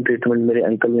 सेम ट्रीटमेंट मेरे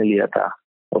अंकल ने लिया था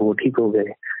और वो ठीक हो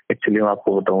गए। एक्चुअली मैं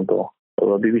आपको बताऊं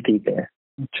तो अभी भी ठीक है।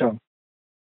 अच्छा।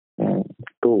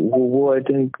 तो वो आई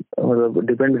थिंक मतलब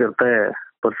डिपेंड करता है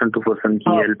पर्सन टू पर्सन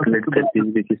की अल्टरनेट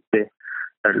थेरेपीज भी किस पे,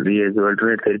 ये जो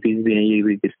अल्टरनेट थेरेपीज भी हैं ये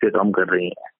भी किस पे काम कर रही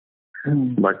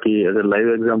हैं। बाकी अगर लाइव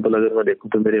एग्जांपल अगर मैं देखूं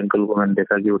तो मेरे अंकल को मैंने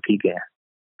देखा कि वो ठीक है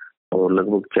और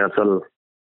लगभग 4 साल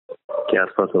के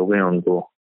आसपास हो गए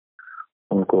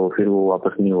उनको फिर वो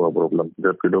वापस नहीं हुआ प्रॉब्लम,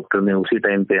 जबकि डॉक्टर ने उसी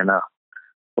टाइम पे है ना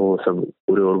वो सब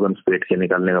पूरे ऑर्गन्स पेट के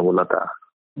निकालने का बोला था।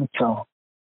 अच्छा।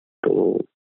 तो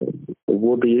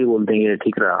वो तो यही बोलते हैं कि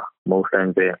ठीक रहा, मैं उस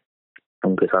टाइम पे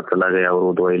उनके साथ चला गया और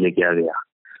वो दवाई लेके आ गया।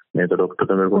 नहीं तो डॉक्टर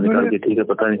तो मेरे को निकाल के ठीक है,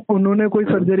 पता नहीं उन्होंने कोई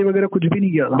सर्जरी वगैरह कुछ भी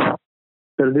नहीं किया था?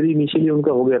 सर्जरी इनिशियली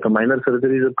उनका हो गया था, माइनर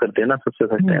सर्जरी जब करते हैं ना सबसे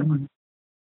फर्स्ट टाइम,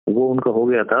 वो उनका हो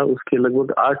गया था। उसके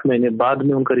लगभग 8 महीने बाद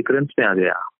में उनका रिकरेंस में आ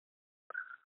गया।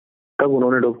 तब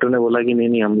उन्होंने, डॉक्टर ने बोला कि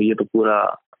नहीं हम ये तो पूरा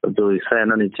जो हिस्सा है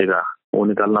ना नीचे का वो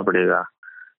निकालना पड़ेगा,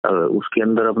 उसके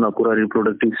अंदर अपना पूरा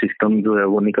रिप्रोडक्टिव सिस्टम जो है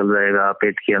वो निकल जाएगा,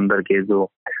 पेट के अंदर के जो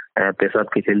पेशाब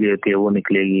की थैली होती है वो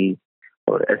निकलेगी,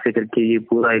 और ऐसे करके ये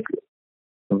पूरा एक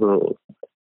जो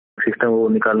सिस्टम वो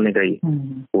निकालने का ही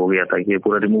हो गया था कि ये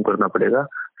पूरा रिमूव करना पड़ेगा,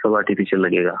 सब आर्टिफिशियल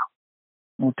लगेगा।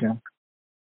 ओके।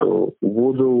 तो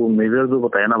वो जो मेजर जो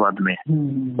बताया ना बाद में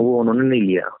वो उन्होंने नहीं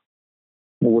लिया।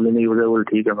 वो लेने की वजह बोले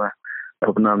ठीक है मैं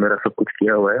अपना मेरा सब कुछ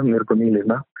किया हुआ है, मेरे को नहीं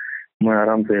लेना, मैं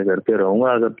आराम से घर पे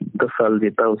रहूंगा, अगर 10 साल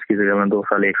जीता उसकी जगह मैं 2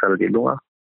 साल 1 साल जी लूंगा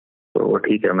तो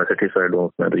ठीक है, मैं सेटिस्फाइड हूँ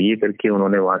उसमें। तो ये करके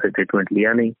उन्होंने वहां से ट्रीटमेंट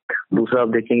लिया नहीं। दूसरा आप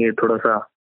देखेंगे थोड़ा सा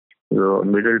जो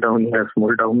मिडिल टाउन या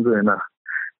स्मॉल टाउन जो है ना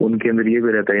उनके अंदर ये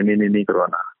भी रहता है नहीं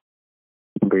करवाना,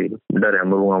 भाई डर है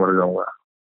मरूंगा मर जाऊंगा।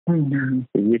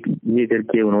 ये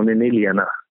करके उन्होंने नहीं लिया ना,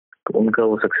 तो उनका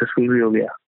वो सक्सेसफुल भी हो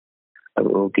गया। अब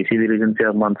वो किसी भी रीजन से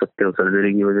आप मान सकते हो,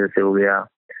 सर्जरी की वजह से हो गया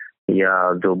या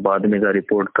जो बाद में का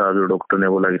रिपोर्ट था जो डॉक्टर ने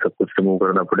बोला कि सब कुछ रिमूव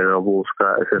करना पड़ेगा वो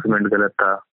उसका असेसमेंट गलत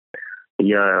था,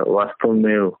 या वास्तव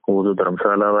में वो जो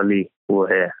धर्मशाला वाली वो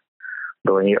है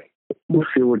दवाई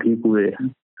उससे वो ठीक हुए।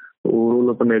 ओवरऑल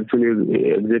अपन एक्चुअली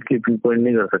एग्जैक्टली पिन पॉइंट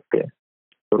नहीं कर सकते,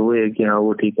 और वो है कि हाँ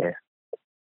वो ठीक है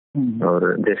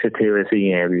और जैसे थे वैसे ही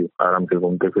हैं, अभी आराम से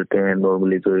घूमते फिरते हैं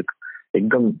नॉर्मली, तो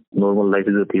एकदम नॉर्मल लाइफ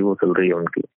जो थी वो चल रही है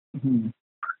उनकी।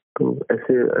 तो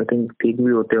ऐसे आई थिंक ठीक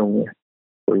भी होते होंगे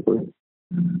कोई।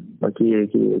 बाकी ये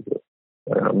कि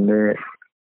हमने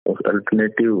उस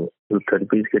अल्टरनेटिव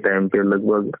थेरेपीज के टाइम पे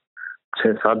लगभग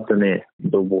 6-7 जने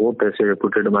जो बहुत ऐसे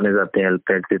रेपुटेड माने जाते हैं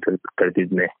अल्टरनेटिव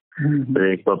थेरेपीज में, तो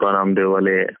एक बाबा रामदेव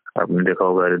वाले आपने देखा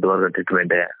होगा, हरिद्वार का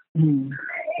ट्रीटमेंट है।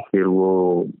 फिर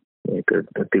वो एक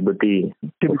तिब्बती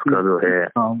उसका जो है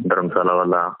धर्मशाला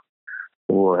वाला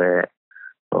वो है,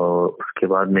 और उसके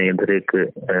बाद में इधर एक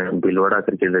भीलवाड़ा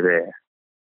करके जगह है,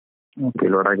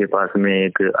 भीलवाड़ा के पास में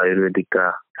एक आयुर्वेदिक का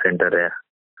सेंटर है।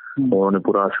 उन्होंने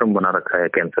पूरा आश्रम बना रखा है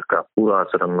कैंसर का, पूरा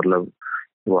आश्रम। मतलब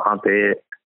वहाँ पे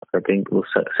आई थिंक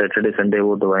सैटरडे संडे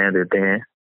वो दवाइयाँ देते हैं।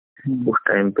 उस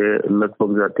टाइम पे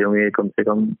लगभग जाते होंगे कम से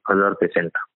कम 1000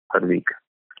 पेशेंट हर वीक।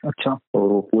 अच्छा। और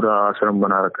वो पूरा आश्रम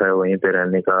बना रखा है वहीं पे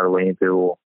रहने का, और वहीं पे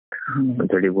वो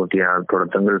जड़ी बूटियाँ, थोड़ा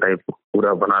जंगल टाइप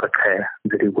पूरा बना रखा है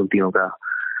जड़ी बूटियों का।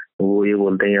 वो ये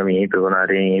बोलते हैं हम यहीं पे बना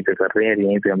रहे हैं, यहीं पे कर रहे हैं,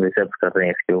 यहीं पे हम रिसर्च कर रहे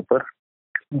हैं इसके ऊपर।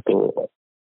 तो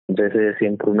जैसे जैसे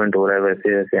इम्प्रूवमेंट हो रहा है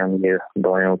वैसे वैसे हम ये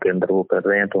दवाइयों के अंदर वो कर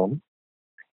रहे हैं, तो हम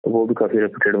तो वो भी काफी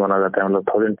रेपुटेड माना जाता है। मतलब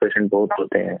 1000 पेशेंट बहुत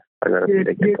होते हैं अगर आप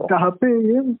देखें तो। कहाँ पे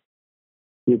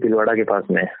ये भीलवाड़ा के पास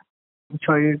में।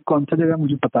 अच्छा, ये कौन सा जगह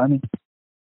मुझे पता नहीं।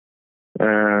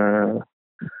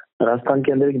 राजस्थान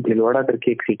के अंदर एक भीलवाड़ा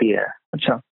करके एक सिटी है।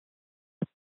 अच्छा।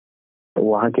 तो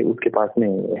वहाँ के उसके पास में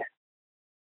ही है,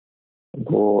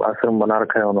 वो आश्रम बना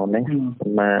रखा है उन्होंने।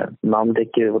 मैं नाम देख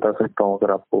के बता सकता हूँ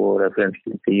अगर आपको रेफरेंस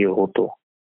चाहिए हो तो।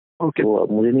 ओके। तो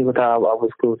मुझे नहीं पता आप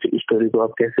उसको स्टोरी को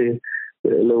आप कैसे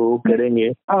लोग करेंगे।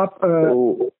 आप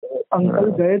अंकल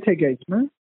गए थे क्या इसमें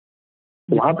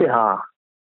वहाँ पे? हाँ।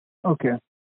 ओके।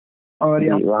 और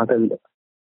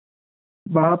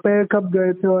वहाँ पे कब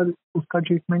गए थे और उसका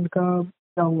ट्रीटमेंट का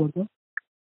क्या हुआ था?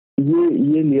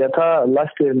 ये लिया था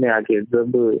लास्ट ईयर में आके,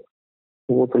 जब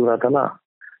वो चल रहा था ना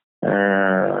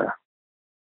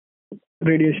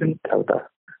रेडिएशन, क्या होता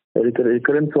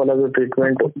रिकरेंस वाला जो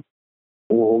ट्रीटमेंट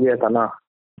वो हो गया था ना,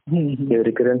 ये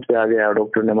रिकरेंस पे आ गया,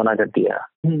 डॉक्टर ने मना कर दिया,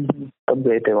 तब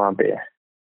गए थे वहाँ पे।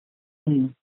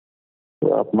 तो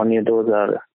आप मानिए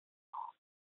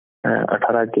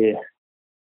 2018 के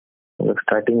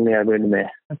स्टार्टिंग में या मिड में,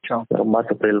 अच्छा, मार्च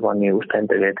अप्रैल मानिए उस टाइम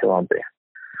पे गए थे वहाँ पे।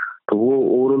 तो वो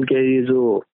ओवरऑल क्या, ये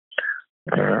जो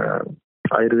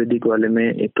आयुर्वेदिक वाले में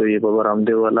एक तो ये बाबा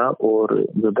रामदेव वाला और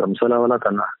जो धर्मशाला वाला था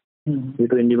ना, ये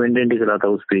तो इंडिपेंडेंट ही चला था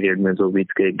उस पीरियड में, जो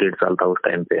बीच के 1-1.5 साल था उस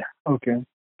टाइम पे। ओके।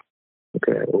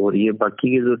 और ये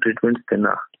बाकी के जो ट्रीटमेंट्स थे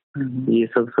ना, ये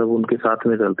सब उनके साथ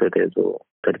में चलते थे, जो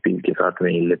थेरेपी के साथ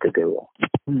में ही लेते थे वो।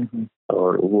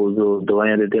 और वो जो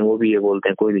दवाएं देते हैं वो भी ये बोलते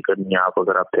हैं कोई दिक्कत नहीं है, आप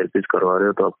अगर आप थेरेपी करवा रहे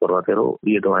हो तो आप करवाते रहो,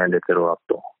 ये दवाएं देते रहो आप।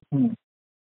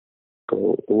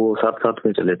 तो वो साथ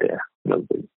में चले थे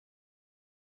लगभग।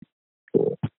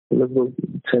 तो लगभग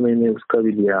 6 महीने उसका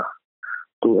भी लिया।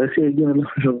 तो ऐसे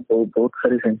मतलब बहुत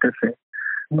सारे सेंटर्स हैं।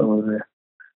 और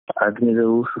आदमी जब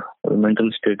उस मेंटल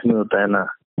स्टेट में होता है ना,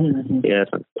 यार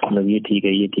मतलब ये ठीक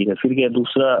है, ये ठीक है, फिर क्या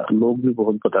दूसरा लोग भी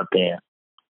बहुत बताते हैं,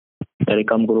 अरे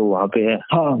काम करो वहाँ पे है,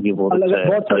 हाँ, ये बहुत अच्छा है,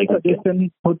 बहुत सारे सजेशन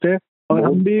होते हैं और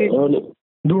हम भी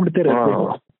ढूंढते रहते हैं।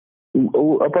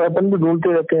 अपन भी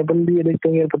ढूंढते रहते हैं, अपन भी ये देखते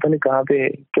हैं पता नहीं कहाँ पे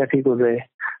क्या ठीक हो जाए,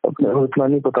 उतना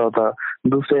नहीं पता होता।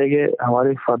 दूसरा है कि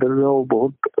हमारे फादर जो वो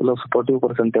बहुत मतलब सपोर्टिव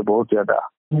पर्सन थे, बहुत ज्यादा।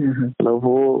 मतलब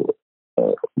वो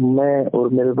मैं और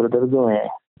मेरे ब्रदर जो हैं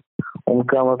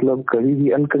उनका मतलब कभी भी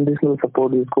अनकंडीशनल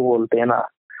सपोर्ट जिसको बोलते हैं ना,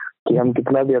 कि हम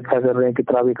कितना भी अच्छा कर रहे हैं,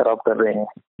 कितना भी खराब कर रहे हैं,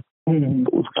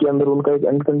 तो उसके अंदर उनका एक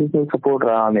अनकंडीशनल सपोर्ट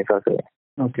रहा हमेशा से।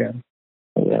 ओके।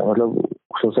 मतलब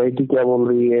सोसाइटी क्या बोल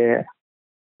रही है,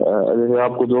 अगर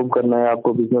आपको जॉब करना है,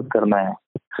 आपको बिजनेस करना है,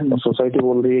 सोसाइटी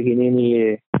बोल रही है कि नहीं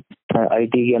ये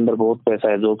आईटी के अंदर बहुत पैसा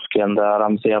है, जॉब्स के अंदर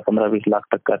आराम से आप 15-20 लाख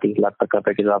तक का, 30 लाख तक का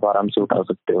पैकेज आप आराम से उठा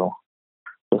सकते हो।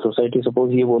 तो सोसाइटी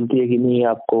सपोज ये बोलती है कि नहीं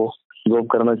आपको जॉब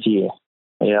करना चाहिए,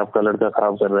 ये आपका लड़का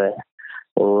खराब कर रहा है।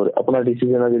 और अपना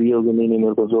डिसीजन अगर ये होगी नहीं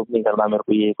मेरे को जॉब नहीं करना, मेरे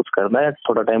को ये कुछ करना है,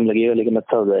 थोड़ा टाइम लगेगा लेकिन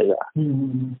अच्छा हो जाएगा,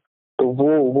 तो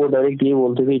वो डायरेक्ट ये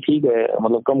बोलते थे ठीक है,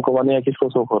 मतलब कम कमाने का किसको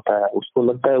शौक होता है, उसको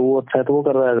लगता है वो अच्छा है तो वो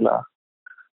कर रहा है अगला।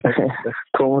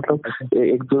 तो मतलब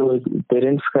एक जो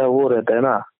पेरेंट्स का वो रहता है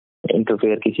ना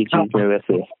इंटरफेयर किसी चीज में,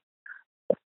 वैसे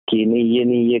कि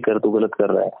नहीं ये कर, तो गलत कर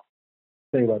रहा है।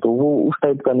 सही बात। तो वो उस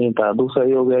टाइप का नहीं था। दूसरा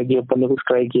ये हो गया कि अपन ने कुछ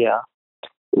ट्राई किया,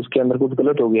 उसके अंदर कुछ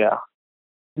गलत हो गया,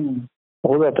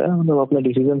 हो जाता है, मतलब अपने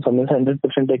डिसीजन हमेशा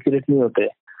 100% एक्यूरेट नहीं होते।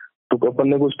 तो अपन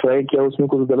ने कुछ ट्राई किया, उसमें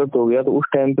कुछ गलत हो गया, तो उस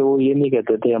टाइम पे वो ये नहीं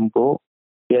कहते थे हमको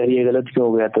यार ये गलत क्यों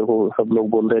हो गया, तेरे को सब लोग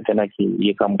बोल रहे थे ना कि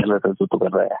ये काम गलत है, तो कर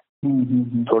रहा है,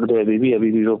 छोड़ दे अभी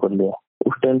भी वो कर ले।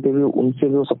 उस टाइम पे भी उनसे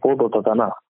जो सपोर्ट होता था ना,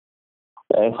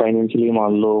 फाइनेंशियली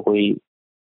मान लो, कोई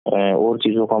और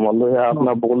चीजों का मान लो, या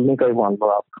अपना बोलने का ही मान लो,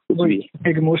 आप कुछ भी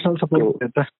एक इमोशनल सपोर्ट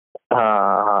देता है।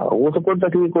 हाँ, वो सपोर्ट था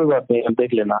कि कोई बात नहीं, अब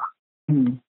देख लेना,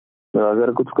 तो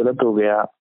अगर कुछ गलत हो गया,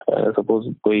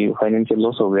 सपोज कोई फाइनेंशियल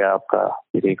लॉस हो गया आपका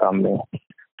किसी काम में,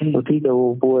 तो ठीक है,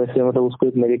 वो ऐसे मतलब उसको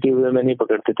एक नेगेटिव वे में नहीं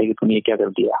पकड़ते थे कि तुमने ये क्या कर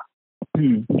दिया।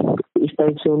 इस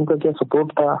टाइप से उनका क्या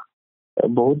सपोर्ट था,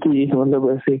 बहुत ही मतलब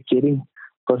ऐसे केयरिंग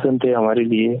पर्सन थे हमारे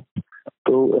लिए।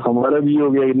 तो हमारा भी हो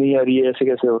गया नहीं यार ये ऐसे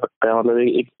कैसे हो सकता है, मतलब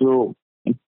एक जो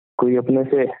कोई अपने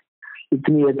से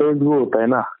इतनी अटैच वो होता है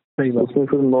ना, उसमें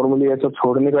फिर नॉर्मली ऐसा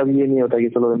छोड़ने का भी ये नहीं होता कि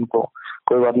चलो इनको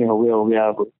कोई बात नहीं, हो गया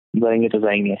आप जाएंगे तो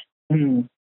जाएंगे।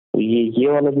 ये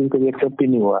वाला चीज कभी एक्सेप्ट ही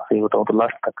नहीं हुआ, सही बताऊं तो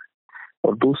लास्ट तक।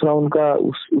 और दूसरा उनका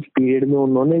उस पीरियड में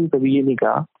उन्होंने भी कभी ये नहीं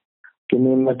कहा कि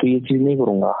मैं तो ये चीज नहीं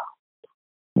करूंगा,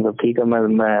 मतलब ठीक है, मैं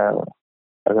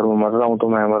अगर मैं मर रहा हूँ तो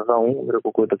मैं मर रहा हूँ, मेरे को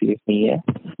कोई तकलीफ नहीं है,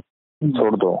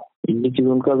 छोड़ दो, ये चीज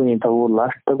उनका भी नहीं था। वो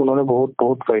लास्ट तक उन्होंने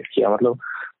बहुत फाइट किया। मतलब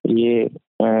ये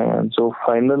जो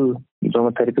फाइनल जो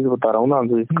मैं थेरेपी बता रहा हूँ ना,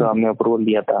 जो इसका हमने अप्रूवल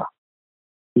दिया था,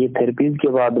 ये थेरेपीज के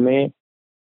बाद में,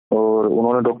 और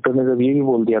उन्होंने डॉक्टर ने जब ये भी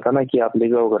बोल दिया था ना कि आप ले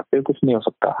जाओ घर पे, कुछ नहीं हो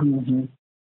सकता,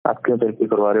 आप क्यों थेरेपी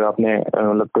करवा रहे हो, आपने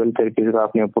मतलब 12 थेरेपीज का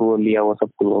आपने अप्रूवल लिया, वो सब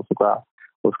कुछ हो चुका,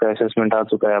 उसका असेसमेंट आ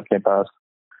चुका है अपने पास,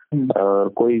 और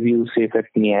कोई भी उससे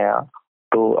इफेक्ट नहीं आया,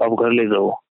 तो अब घर ले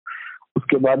जाओ।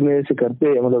 उसके बाद में ऐसे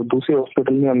करते, मतलब दूसरे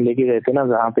हॉस्पिटल में हम लेके गए थे ना,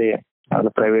 जहाँ पे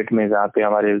मतलब प्राइवेट में, जहाँ पे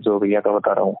हमारे जो भैया का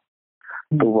बता रहा हूँ,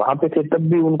 तो वहाँ पे थे,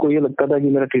 तब भी उनको ये लगता था कि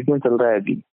मेरा ट्रीटमेंट चल रहा है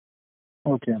अभी।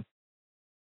 ओके।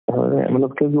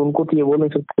 मतलब क्योंकि उनको तो ये बोल नहीं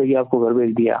सकते कि आपको घर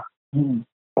भेज दिया,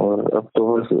 और अब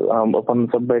तो हम अपन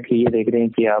सब बैठ के ये देख रहे हैं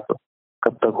कि आप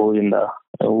कब तक हो जिंदा,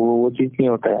 वो चीज नहीं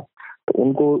होता है। तो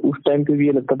उनको उस टाइम पे भी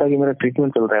ये लगता था कि मेरा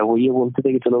ट्रीटमेंट चल रहा है। वो ये बोलते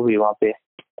थे कि चलो भाई वहाँ पे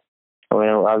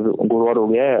आज गुरुवार हो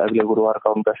गया है, अगले गुरुवार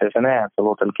का उनका सेशन है,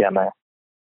 चलो चल के आना है।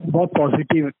 बहुत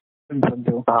पॉजिटिव।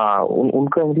 हाँ,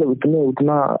 उनका मतलब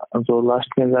उतना जो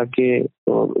लास्ट में जाके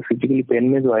तो फिजिकली पेन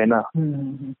में जो आए ना,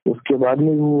 उसके बाद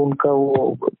में वो उनका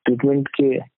वो ट्रीटमेंट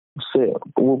के उससे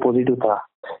वो पॉजिटिव था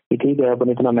कि ठीक है अपन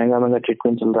इतना महंगा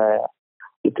ट्रीटमेंट चल रहा है,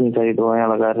 इतनी सारी दवाइयां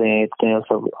लगा रहे हैं, इतने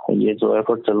सब ये जो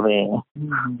एफर्ट चल रहे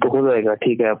हैं तो हो जाएगा,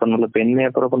 ठीक है अपन मतलब पेन में है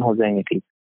पर अपन हो जाएंगे ठीक।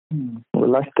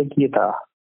 लास्ट तक ये था।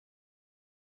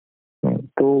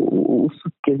 तो उस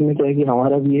केस में क्या है कि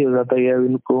हमारा भी ये हो जाता है यार,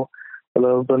 इनको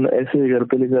मतलब अपन ऐसे घर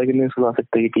पे ले जाके नहीं सुना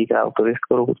सकते कि ठीक है आप तो रेस्ट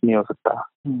करो, कुछ नहीं हो सकता।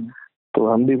 तो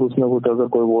हम भी कुछ ना कुछ, अगर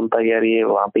कोई बोलता है यार ये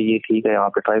वहाँ पे ये ठीक है, वहाँ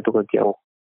पे ट्राई तो करके आओ,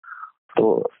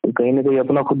 तो कहीं ना कहीं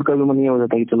अपना खुद का भी मन ये हो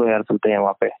जाता है कि चलो यार चलते हैं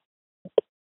वहाँ पे,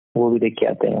 वो भी देख के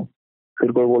आते हैं।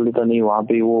 फिर कोई बोल देता नहीं वहाँ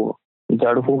पे वो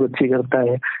झाड़ फूक अच्छी करता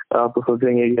है, आप तो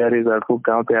सोचेंगे कि यार ये झाड़ फूक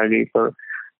कहाँ पे आ गई, पर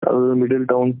मिडिल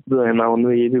टाउन जो है ना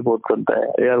उनमें ये भी बहुत चलता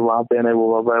है यार, वहाँ पे है ना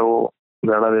वो बाबा है वो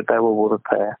झाड़ा देता है, वो बहुत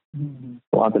अच्छा है,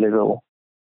 वहाँ पे ले जाओ।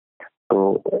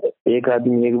 तो एक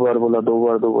आदमी एक बार बोला, दो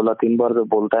बार तो बोला, तीन बार जब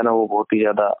बोलता है ना वो बहुत ही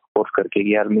ज्यादा फोर्स करके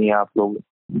कि यार नहीं आप लोग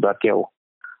जाके आओ,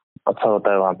 अच्छा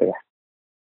होता है वहाँ पे।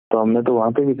 तो हमने तो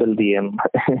वहाँ पे भी चल दिए हम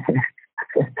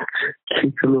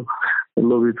चलो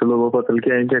चलो पापा चल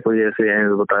के आएंगे, कोई ऐसे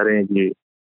हैं बता रहे हैं कि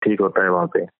ठीक होता है वहाँ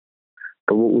पे,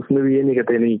 तो वो उसमें भी ये नहीं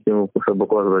कहते नहीं क्यों सब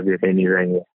बकवास बजे कहीं नहीं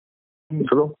जाएंगे,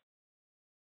 चलो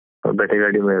और बैठे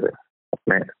गाड़ी में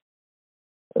अपने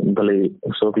भले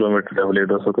 100 किलोमीटर भले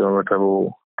 200 किलोमीटर,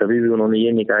 वो कभी भी उन्होंने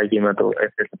ये नहीं कहा कि मैं तो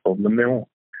ऐसे प्रॉब्लम में हूँ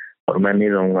और मैं नहीं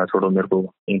रहूंगा, छोड़ो मेरे को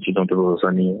इन चीजों पे भरोसा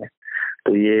नहीं है।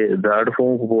 तो ये झाड़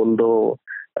फूंक बोल दो,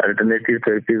 अल्टरनेटिव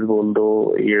थेरेपीज बोल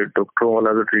दो, ये डॉक्टरों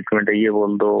वाला जो ट्रीटमेंट है ये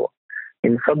बोल दो,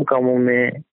 इन सब कामों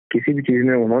में किसी भी चीज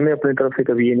में उन्होंने अपनी तरफ से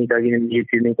कभी ये नहीं कहा कि मैं ये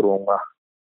चीज नहीं करवाऊंगा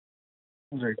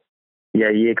या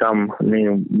ये काम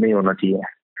नहीं होना चाहिए।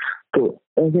 तो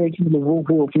ऐसा है कि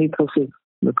वो अपनी तरफ से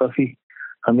काफी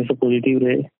हमेशा पॉजिटिव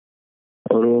रहे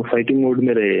और वो फाइटिंग मोड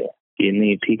में रहे कि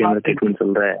नहीं ठीक है मेरा ट्रीटमेंट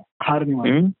चल रहा है, हार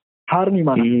नहीं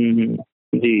माना।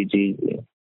 जी जी जी।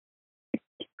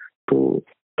 तो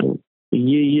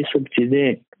ये सब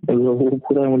चीजें वो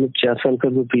पूरा मतलब 4 साल का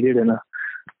जो पीरियड है ना,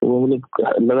 वो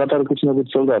मतलब लगातार कुछ ना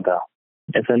कुछ चल रहा था।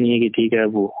 ऐसा नहीं है कि ठीक है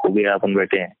वो हो गया अपन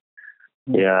बैठे हैं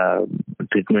या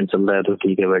ट्रीटमेंट चल रहा है तो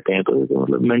ठीक है बैठे हैं, तो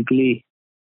मतलब मेंटली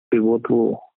बहुत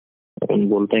वो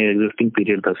बोलते हैं एग्जिस्टिंग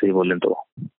पीरियड था सही बोले तो।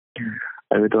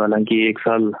 अभी तो हालांकि 1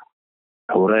 साल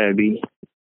हो रहा है अभी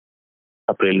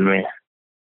अप्रैल में,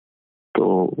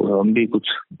 तो हम भी कुछ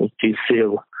उस चीज से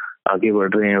अब आगे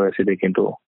बढ़ रहे हैं। वैसे देखें तो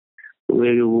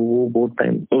वो बहुत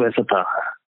टाइम तो वैसा था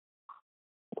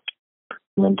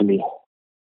मेंटली।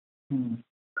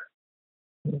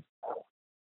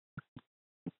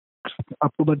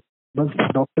 आपको बस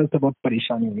डॉक्टर से बहुत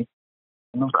परेशानी हुई?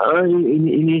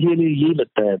 इनिशियली यही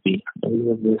लगता है अभी,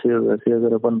 वैसे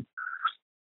अगर अपन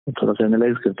थोड़ा सा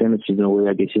एनालाइज करते हैं ना चीजों को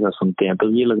या किसी का सुनते हैं तो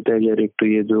ये लगता है कि यार एक तो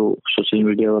ये जो सोशल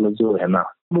मीडिया वाला जो है ना,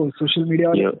 वो सोशल मीडिया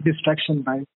वाला डिस्ट्रैक्शन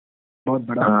है बहुत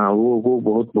बड़ा। हाँ वो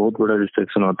बहुत बड़ा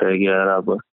डिस्ट्रैक्शन होता है कि यार आप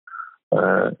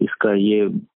इसका ये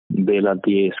बेल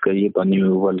आती है, इसका ये पानी में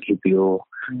उबाल के पियो,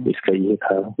 इसका ये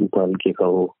खा उबाल के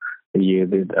खाओ, ये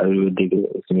आयुर्वेदिक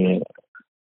इसमें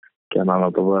क्या नाम है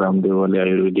तो रामदेव वाले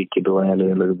आयुर्वेदिक की दवाइयाँ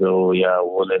लेने लग जाओ या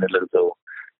वो लेने लग जाओ।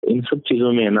 इन सब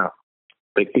चीजों में है ना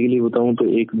प्रैक्टिकली बताऊं तो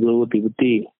एक जो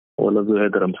तिब्बती वाला जो है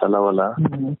धर्मशाला वाला,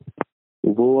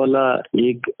 वो वाला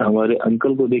एक हमारे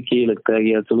अंकल को देख के ये लगता है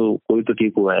कि यार चलो कोई तो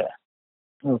ठीक हुआ है।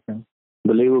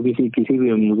 भले वो किसी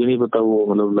भी मुझे नहीं पता वो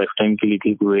मतलब लाइफ टाइम के लिए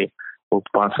ठीक हुए, वो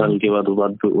 5 साल के बाद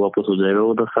वापस हो जाएगा,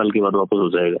 वो 10 साल के बाद वापस हो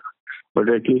जाएगा, बट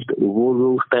एटलीस्ट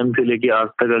वो उस टाइम से लेके आज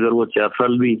तक अगर वो 4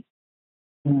 साल भी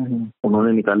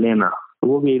उन्होंने निकाले हैं ना, तो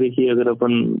वो भी देखिए अगर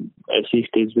अपन ऐसी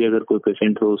स्टेज पे अगर कोई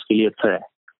पेशेंट हो उसके लिए अच्छा है।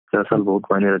 4 साल बहुत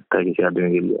मायने रखता है किसी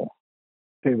आदमी के लिए।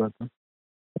 सही बात है।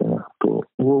 तो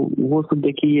वो सब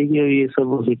देखिए ये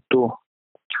सब एक तो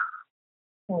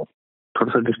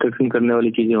थोड़ा सा डिस्ट्रैक्शन करने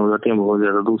वाली चीजें हो जाती हैं बहुत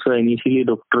ज्यादा। दूसरा इनिशियली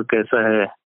डॉक्टर कैसा है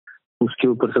उसके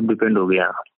ऊपर सब डिपेंड हो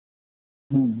गया।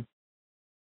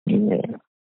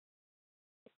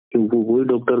 क्योंकि वही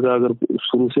डॉक्टर का अगर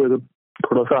शुरू से अगर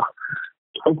थोड़ा सा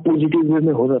पॉजिटिव वे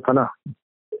में हो जाता ना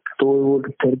तो वो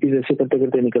थेरेपी जैसे करते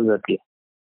करते निकल जाती है।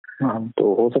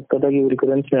 तो हो सकता था कि वो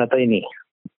रिकरेंस में आता ही नहीं।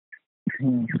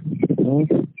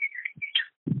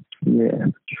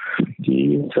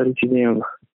 ये सारी चीजें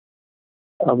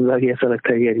अब जाके ऐसा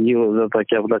लगता है कि यार ये हो जाता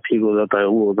क्या पता ठीक हो जाता है,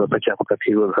 वो हो जाता क्या पता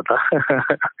ठीक हो जाता।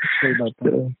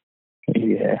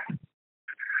 ये है।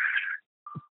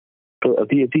 तो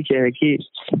अभी क्या है कि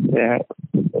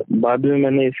बाद में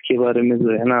मैंने इसके बारे में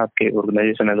जो है ना आपके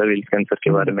ऑर्गेनाइजेशन एज कैंसर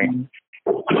के बारे में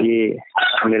ये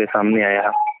मेरे सामने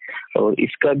आया और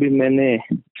इसका भी मैंने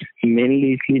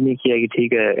मेनली इसलिए नहीं किया कि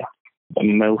ठीक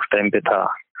है मैं उस टाइम पे था।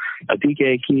 अभी क्या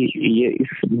है कि ये इस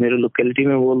मेरे लोकेलिटी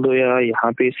में बोल दो या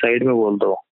यहाँ पे इस साइड में बोल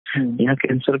दो, यहाँ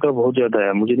कैंसर का बहुत ज्यादा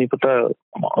है। मुझे नहीं पता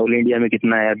ऑल इंडिया में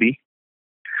कितना है अभी,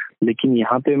 लेकिन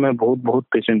यहाँ पे मैं बहुत बहुत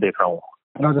पेशेंट देख रहा हूँ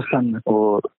राजस्थान में।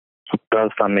 और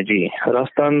राजस्थान में जी,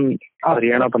 राजस्थान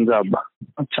हरियाणा पंजाब।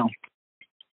 अच्छा।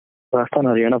 राजस्थान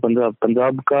हरियाणा पंजाब,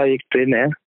 पंजाब का एक ट्रेन है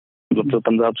जो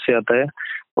पंजाब से आता है,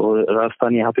 और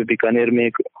राजस्थान यहाँ पे बीकानेर में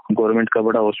एक गवर्नमेंट का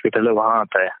बड़ा हॉस्पिटल है, वहाँ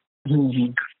आता है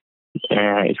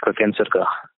इसका कैंसर का।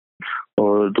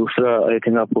 और दूसरा आई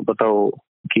थिंक आपको पता हो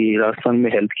कि राजस्थान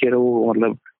में हेल्थ केयर वो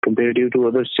मतलब कंपेरेटिव टू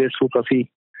अदर स्टेट्स वो काफी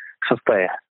सस्ता है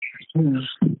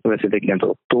वैसे देखें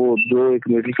तो जो एक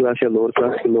मिडिल क्लास या लोअर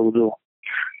क्लास के लोग जो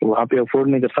वहाँ पे अफोर्ड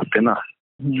नहीं कर सकते ना,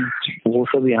 वो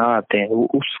सब यहाँ आते हैं। वो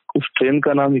उस ट्रेन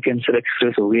का नाम ही कैंसर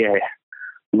एक्सप्रेस हो गया है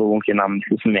लोगों के नाम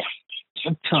उसमें।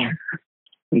 अच्छा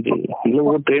जी, मतलब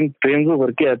वो ट्रेन जो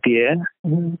भर के आती है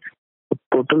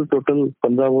टोटल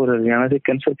पंजाब और हरियाणा से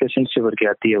कैंसर पेशेंट से भर के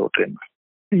आती है वो ट्रेन।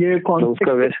 ये कौन तो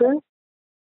उसका वैसे है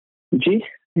जी,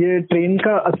 ये ट्रेन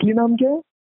का असली नाम क्या है?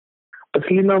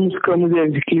 असली नाम उसका मुझे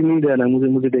एग्जैक्टली नहीं जाना,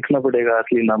 मुझे देखना पड़ेगा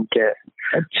असली नाम क्या है।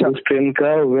 अच्छा। उस ट्रेन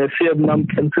का वैसे अब नाम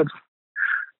कैंसर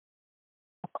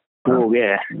हो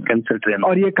गया है, कैंसर ट्रेन।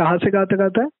 और ये कहाँ से कहाँ तक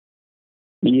आता है?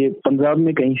 ये पंजाब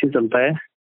में कहीं से चलता है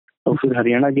और फिर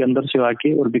हरियाणा के अंदर से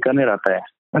आके और बीकानेर आता है।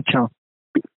 अच्छा।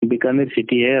 बीकानेर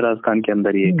सिटी है राजस्थान के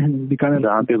अंदर ही, बीकानेर,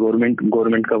 जहाँ पे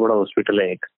गवर्नमेंट का बड़ा हॉस्पिटल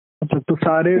है एक। अच्छा, तो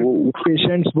सारे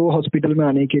पेशेंट्स वो हॉस्पिटल में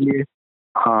आने के लिए,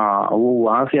 हाँ, वो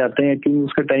वहां से आते हैं क्योंकि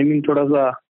उसका टाइमिंग थोड़ा सा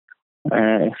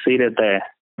सही रहता है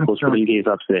हॉस्पिटल के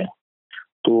हिसाब से।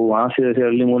 तो वहां से जैसे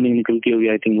अर्ली मॉर्निंग निकलती होगी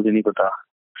आई थिंक, मुझे नहीं पता।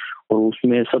 और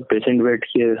उसमें सब पेशेंट बैठ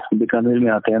के बीकानेर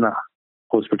में आते हैं ना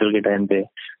हॉस्पिटल के टाइम पे,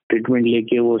 ट्रीटमेंट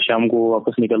लेके वो शाम को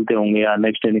वापस निकलते होंगे या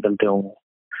नेक्स्ट डे निकलते होंगे।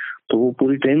 तो वो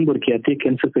पूरी ट्रेन भर के आती है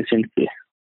कैंसर पेशेंट से।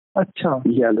 अच्छा,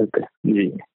 ये हालत है जी।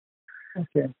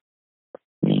 ओके।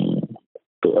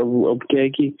 तो अब क्या है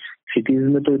कि सिटीज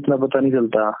में तो इतना पता नहीं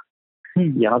चलता,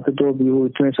 यहाँ पे तो अभी वो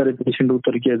इतने सारे पेशेंट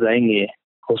उतर के जाएंगे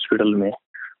हॉस्पिटल में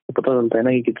तो पता चलता है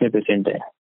ना कि कितने पेशेंट हैं।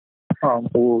 हाँ,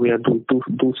 वो गया।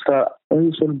 दूसरा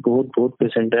सर बहुत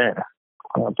पेशेंट है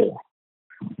यहाँ पे,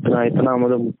 इतना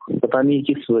मतलब पता नहीं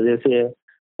किस वजह से है।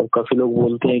 और काफी लोग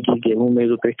बोलते हैं कि गेहूं में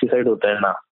जो पेस्टिसाइड होता है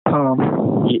ना,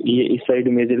 हाँ, ये इस साइड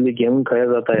मेजरली गेहूं खाया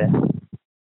जाता है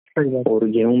और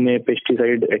गेहूं में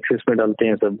पेस्टिसाइड एक्सेस में डालते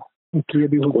हैं सब।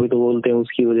 कोई तो बोलते हैं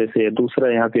उसकी वजह से। दूसरा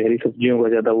यहाँ पे हरी सब्जियों का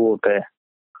ज्यादा वो होता है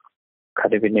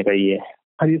खाने पीने का। ये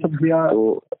हरी सब्जियां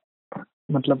तो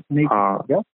मतलब नहीं, हाँ,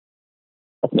 क्या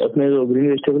अपने जो ग्रीन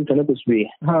वेजिटेबल्स है ना कुछ भी,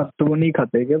 हाँ, तो वो नहीं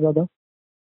खाते क्या ज्यादा?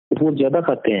 वो ज्यादा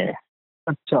खाते हैं।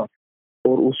 अच्छा।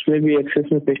 और उसमें भी एक्सेस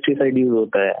में पेस्टिसाइड यूज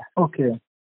होता है। ओके।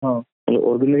 हाँ,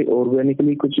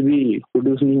 ऑर्गेनिकली कुछ भी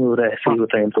प्रोड्यूस नहीं हो रहा है, सही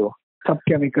बताएं तो सब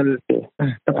केमिकल।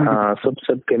 हाँ,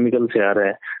 सब केमिकल से आ रहा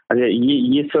है। अच्छा,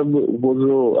 ये सब वो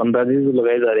जो अंदाजे जो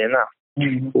लगाए जा रहे हैं ना,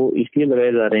 वो इसलिए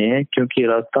लगाए जा रहे हैं क्योंकि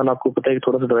राजस्थान आपको पता है कि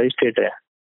थोड़ा सा ड्राई स्टेट है।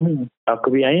 आप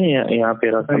कभी आए हैं यहाँ पे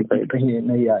राजस्थान साइड?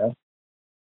 नहीं आया।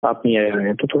 आप नहीं आए हुए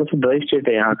हैं तो थोड़ा सा ड्राई स्टेट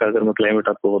है यहाँ का, अगर मैं क्लाइमेट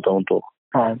आपको बताऊँ तो।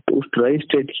 हाँ, तो उस ड्राई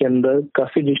स्टेट के अंदर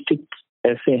काफी डिस्ट्रिक्ट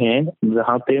ऐसे हैं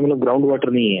जहाँ पे मतलब ग्राउंड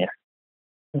वाटर नहीं है।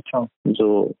 अच्छा। जो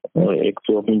एक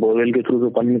जो अपने बोरवेल के थ्रू जो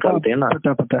पानी निकालते हैं ना,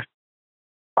 पता।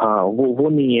 हाँ, वो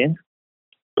नहीं है।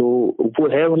 तो वो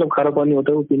है मतलब खारा पानी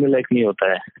होता है, वो पीने लायक नहीं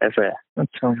होता है, ऐसा है।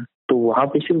 अच्छा। तो वहाँ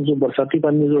पे सिर्फ जो बरसाती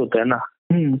पानी जो होता है ना,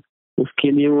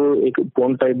 उसके लिए वो एक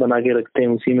पॉन्ड टाइप बना के रखते हैं,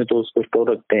 उसी में तो उसको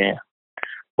स्टोर रखते हैं।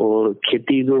 और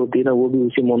खेती जो होती है ना वो भी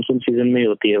उसी मानसून सीजन में ही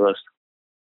होती है बस।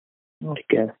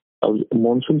 ठीक है। अब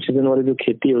मानसून सीजन वाली जो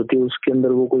खेती होती है उसके अंदर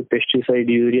वो कोई पेस्टिसाइड,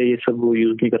 यूरिया, ये सब वो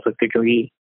यूज नहीं कर सकते क्योंकि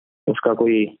उसका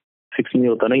कोई फिक्स नहीं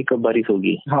होता ना कि कब बारिश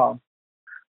होगी। हाँ।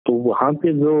 तो वहाँ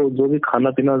पे जो भी खाना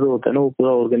पीना जो होता है ना वो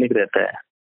पूरा ऑर्गेनिक रहता है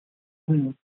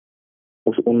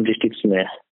उन डिस्ट्रिक्ट्स में।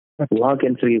 वहाँ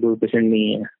कैंसर की कोई पेशेंट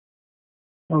नहीं है।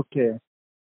 ओके।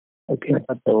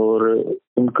 और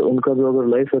उनका जो अगर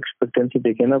लाइफ एक्सपेक्टेंसी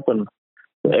देखे ना अपन,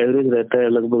 तो एवरेज रहता है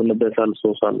लगभग 90 साल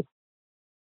 100 साल।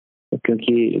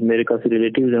 क्योंकि मेरे काफी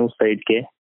रिलेटिव्स हैं उस साइड के,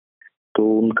 तो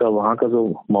उनका वहाँ का जो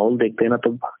माहौल देखते हैं ना,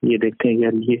 तब ये देखते हैं कि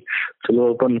यार ये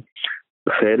चलो अपन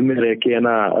शहर में रह के है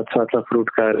ना अच्छा फ्रूट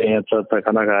खा रहे हैं, अच्छा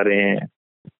खाना खा रहे हैं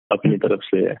अपनी तरफ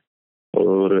से,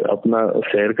 और अपना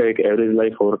शहर का एक एवरेज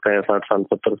लाइफ हो रखा है 60 साल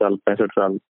 70 साल 65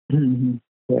 साल।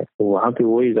 वहाँ पे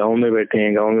वही गाँव में बैठे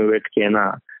हैं, गाँव में बैठ के है ना,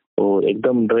 और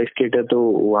एकदम ड्राई स्टेट है, तो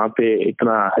वहाँ पे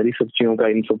इतना हरी सब्जियों का,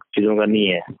 इन सब चीजों का नहीं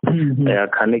है। या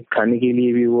खाने के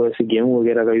लिए भी वो ऐसे गेहूं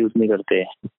वगैरह का यूज नहीं करते।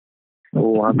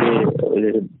 वो वहाँ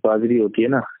पे बाजरी होती है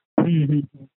ना,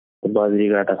 बाजरी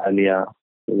का आटा खा लिया,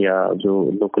 या जो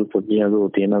लोकल सब्जियां जो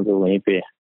होती है ना जो वहीं पे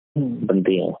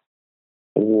बनती हैं,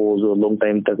 वो जो लॉन्ग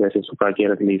टाइम तक ऐसे सुखा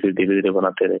के रख ली, फिर धीरे धीरे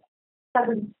बनाते रहे।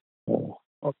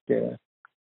 ओके।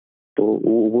 तो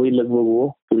वही लगभग वो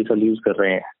पूरी साल यूज कर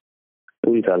रहे हैं,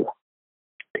 पूरी साल।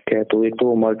 ठीक है, तो एक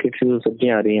तो मार्केट से जो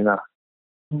सब्जियां आ रही है ना,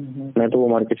 मैं तो वो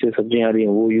मार्केट से सब्जियां आ रही है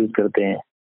वो यूज करते हैं,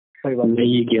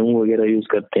 ये गेहूं वगैरह यूज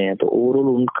करते हैं, तो ओवरऑल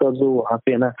उनका जो वहाँ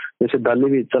पे है ना, जैसे दालें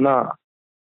भी इतना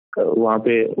वहाँ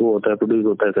पे वो होता है, प्रोड्यूस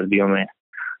होता है सर्दियों में,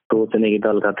 तो चने की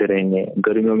दाल खाते रहेंगे,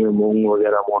 गर्मियों में मूंग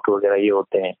वगैरह मोठ वगैरह ये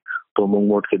होते हैं, तो मूंग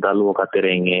मोठ की दाल वो खाते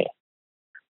रहेंगे।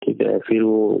 ठीक है, फिर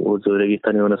वो जो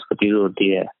रेगिस्तानी वनस्पति जो होती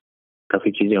है,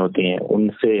 काफी चीजें होती हैं,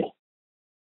 उनसे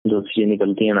जो चीजें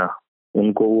निकलती है ना,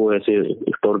 उनको वो ऐसे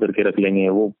स्टोर करके रख लेंगे,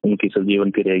 वो उनकी सब्जी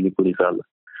बनती रहेगी पूरी साल।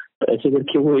 तो ऐसे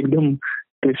करके वो एकदम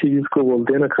देसी जिसको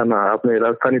बोलते हैं ना खाना, आपने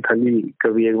राजस्थानी थाली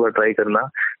कभी एक बार ट्राई करना,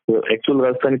 तो एक्चुअल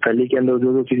राजस्थानी थाली के अंदर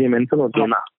जो जो चीजें मेंशन होती है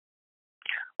ना,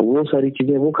 वो सारी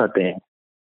चीजें वो खाते हैं।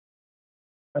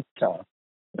 अच्छा,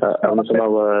 आपने सुना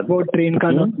हुआ वो ट्रेन का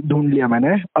नाम ढूंढ लिया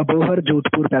मैंने, अबोहर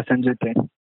जोधपुर पैसेंजर ट्रेन।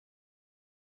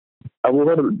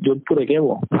 अबोहर जोधपुर है क्या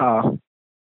वो? हाँ,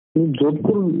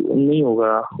 जोधपुर नहीं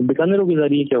होगा, बीकानेर की जा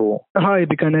रही है क्या वो? हाँ, ये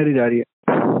बीकानेर ही जा रही है।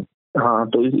 हाँ,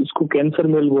 तो इसको कैंसर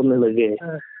मेल बोलने लगे।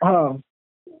 हाँ,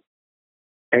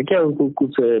 है क्या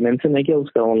कुछ मेंशन है क्या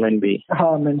उसका ऑनलाइन भी?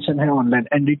 हाँ, मेंशन है ऑनलाइन,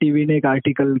 एनडीटीवी ने एक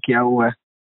आर्टिकल किया हुआ है,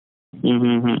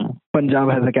 Punjab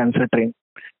has a cancer train.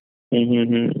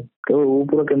 तो वो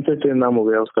पूरा कैंसर ट्रेन नाम हो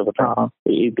गया उसका, पता? हाँ,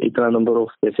 इतना नंबर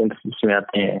ऑफ पेशेंट्स इसमें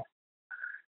आते हैं।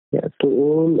 तो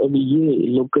अब ये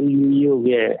लोकल ये हो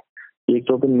गया है, एक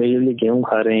तो अपन मेजरली गेहूं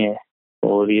खा रहे हैं,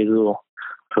 और ये जो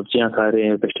सब्जियां खा रहे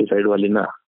हैं पेस्टिसाइड वाली ना,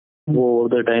 वो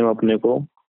ओवर द टाइम अपने को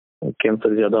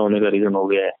कैंसर ज्यादा होने का रीजन हो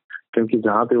गया है, क्योंकि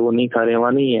जहाँ पे वो नहीं खा रहे हैं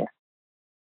वहाँ नहीं है।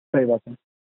 सही बात है।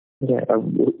 अब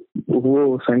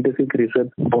वो साइंटिफिक रिसर्च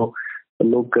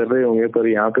लोग कर रहे होंगे, पर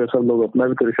यहाँ पे सब लोग अपना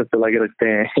भी रिसर्च चला के रखते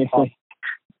हैं।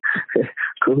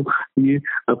 तो ये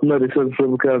अपना रिसर्च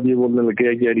सब का अब ये बोलने लग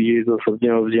गया कि यार ये जो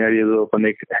सब्जियां ये जो अपन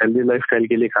एक हेल्दी लाइफस्टाइल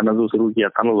के लिए खाना जो शुरू किया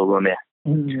था ना लोगों ने,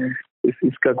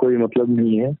 इसका कोई मतलब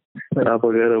नहीं है। आप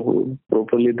अगर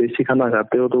प्रॉपरली देसी खाना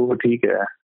खाते हो तो वो ठीक है,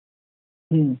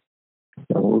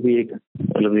 वो भी एक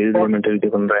मतलब मेंटेलिटी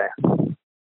बन रहा है।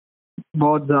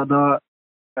 बहुत ज्यादा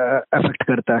अफेक्ट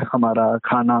करता है हमारा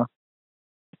खाना।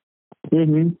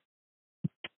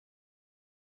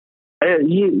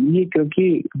 ये क्योंकि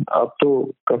आप तो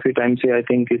काफी टाइम से आई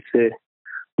थिंक इससे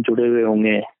जुड़े हुए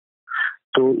होंगे,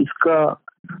 तो इसका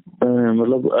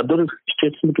मतलब अदर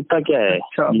स्टेट्स में कितना क्या है?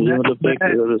 अच्छा, मुझे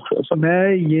मतलब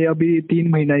मैं ये अभी 3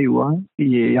 महीना ही हुआ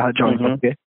ये यहाँ ज्वाइन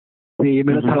करके, तो ये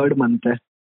मेरा 3rd मंथ है।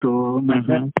 तो मैं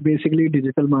बेसिकली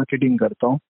डिजिटल मार्केटिंग करता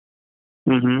हूँ,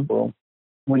 तो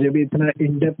मुझे भी इतना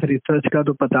इन डेप्थ रिसर्च का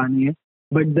तो पता नहीं है,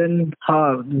 बट देन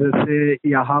हाँ, जैसे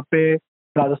यहाँ पे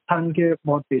राजस्थान के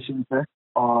बहुत पेशेंट्स है,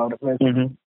 और वैसे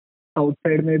साउथ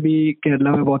साइड में भी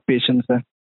केरला में बहुत पेशेंट्स है।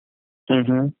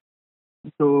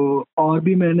 तो और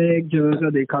भी मैंने एक जगह का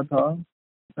देखा था,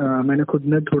 मैंने खुद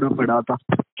ने थोड़ा पढ़ा था,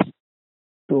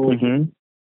 तो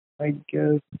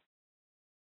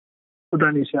पता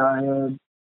नहीं शायद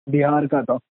बिहार का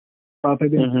था, वहाँ पे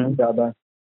भी ज्यादा है।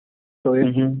 तो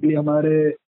इसलिए हमारे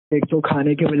एक तो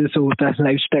खाने की वजह से होता है,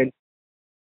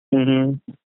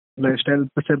 लाइफस्टाइल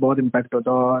से बहुत इम्पैक्ट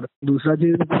होता है, और दूसरा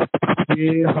चीज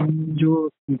ये हम जो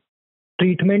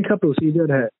ट्रीटमेंट का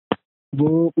प्रोसीजर है,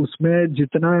 वो उसमें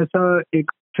जितना ऐसा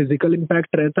एक फिजिकल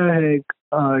इम्पैक्ट रहता है एक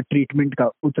ट्रीटमेंट का,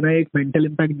 उतना एक मेंटल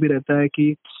इम्पैक्ट भी रहता है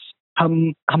कि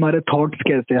हमारे थॉट्स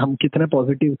कैसे, हम कितना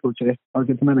पॉजिटिव सोच रहे हैं और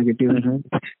कितना नेगेटिव।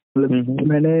 मतलब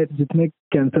मैंने जितने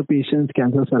कैंसर पेशेंट्स,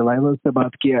 कैंसर सर्वाइवर्स से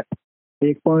बात किया है,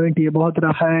 एक पॉइंट ये बहुत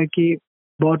रहा है कि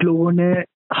बहुत लोगों ने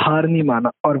हार नहीं माना,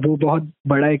 और वो बहुत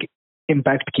बड़ा एक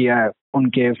इम्पैक्ट किया है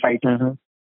उनके फाइट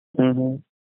में।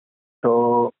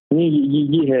 तो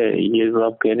ये है, ये जो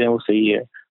आप कह रहे हैं वो सही है।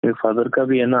 मेरे फादर का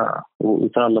भी है ना, वो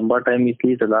इतना लंबा टाइम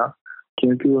इसलिए चला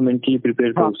क्योंकि वो मेंटली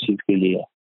प्रिपेयर था उस चीज के लिए,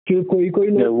 कि कोई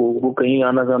वो कहीं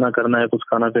आना जाना करना है, कुछ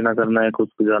खाना पीना करना है, कुछ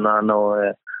जाना आना हो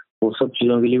है, वो सब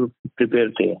चीजों के लिए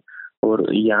प्रिपेयर थे।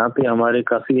 और यहाँ पे हमारे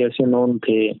काफी ऐसे नॉन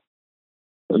थे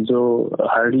जो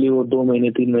हार्डली वो 2 महीने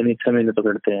 3 महीने 6 महीने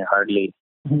पकड़ते हैं हार्डली।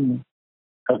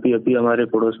 अभी हमारे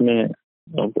पड़ोस में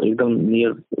एकदम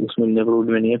नियर, उसमें नेबरहुड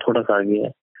में नहीं है, थोड़ा सा आगे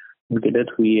है, उनकी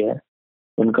डेथ हुई है।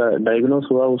 उनका डायग्नोस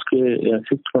हुआ उसके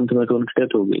 6th मंथ में, तो उनकी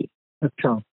डेथ हो गई।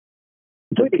 अच्छा,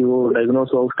 जबकि वो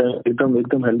डायग्नोस हुआ उस टाइम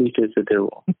एकदम हेल्दी स्टेज पे थे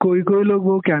वो। कोई लोग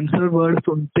वो कैंसर वर्ड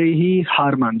सुनते ही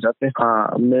हार मान जाते हैं।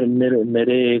 हाँ,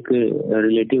 मेरे एक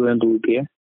रिलेटिव हैं दूर के,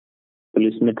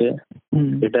 पुलिस में थे,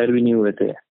 रिटायर भी नहीं हुए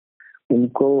थे।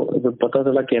 उनको जब पता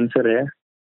चला कैंसर है,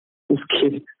 उसके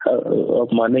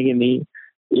आप मानेंगे नहीं,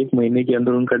 1 महीने के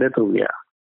अंदर उनका डेथ हो गया,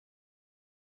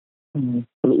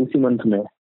 तो उसी मंथ में।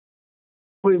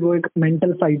 वो एक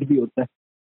मेंटल साइड भी होता है।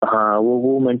 हाँ,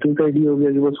 वो मेंटल साइड ही हो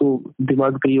गया कि बस वो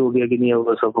दिमाग पे ही हो गया कि नहीं,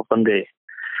 बस अब अपन गए।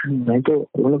 नहीं तो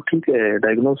मतलब ठीक है,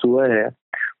 डायग्नोस हुआ है,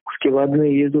 उसके बाद में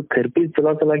ये जो थेरेपी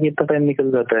चला चला के इतना टाइम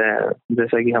निकल जाता है,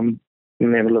 जैसा कि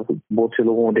हमने मतलब बहुत से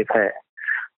लोगों को देखा है,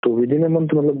 तो विद इन अ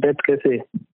मंथ मतलब डेथ कैसे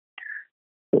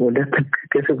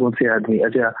पहुंचे आदमी।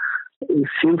 अच्छा,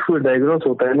 सिर्फ डायग्नोस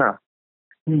होता है ना,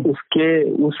 उसके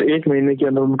उस 1 महीने के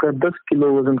अंदर उनका 10 किलो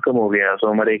वजन कम हो गया। तो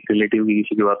हमारे एक रिलेटिव की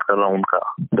किसी की बात कर रहा हूँ, उनका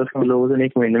 10 किलो वजन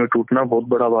 1 महीने में टूटना बहुत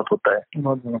बड़ा बात होता है।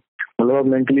 मतलब आप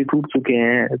मेंटली टूट चुके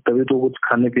हैं, तभी तो कुछ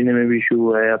खाने पीने में भी इशू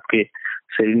हुआ है, आपके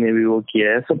शरीर ने भी वो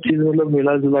किया है, सब चीज मतलब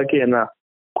मिला जुला के है ना,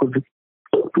 खुद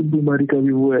बीमारी का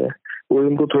भी वो है। वो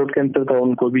उनको थ्रोट कैंसर था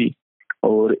उनको भी,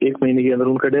 और 1 महीने के अंदर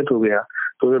उनका डेथ हो गया।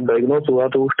 तो जब डायग्नोस हुआ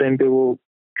तो उस टाइम पे वो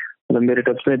मतलब मेरे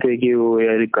टच में थे कि वो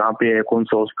यार कहाँ पे है, कौन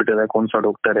सा हॉस्पिटल है, कौन सा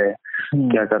डॉक्टर है,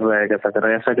 क्या कर रहा है, कैसा कर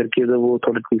रहा है, ऐसा करके जब वो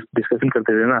थोड़ी डिस्कशन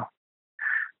करते थे ना,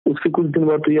 उसके कुछ दिन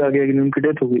बाद तो ये आ गया कि उनकी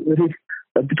डेथ हो गई। अरे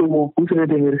अभी तो वो पूछ रहे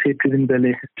थे मेरे से 1 दिन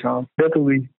पहले, डेथ हो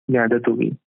गई, यहाँ डेथ हो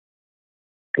गई।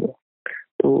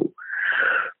 तो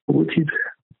वो चीज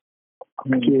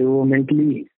कि वो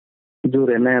मेंटली जो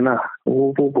रहना है ना,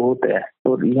 वो बहुत है।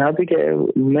 और यहाँ पे क्या है,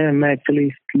 मैं एक्चुअली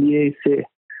इसलिए इससे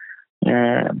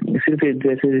सिर्फ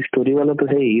जैसे स्टोरी वाला तो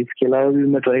है ही, इसके अलावा भी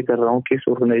मैं ट्राई कर रहा हूँ कि इस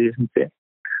ऑर्गेनाइजेशन से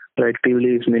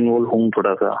एक्टिवली इसमें इन्वॉल्व हूँ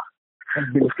थोड़ा सा।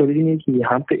 उसका रीजन है कि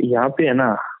यहाँ पे है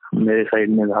ना, मेरे साइड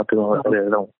में जहाँ पे मैं रह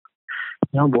रहा हूँ,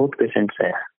 यहाँ बहुत पेशेंट्स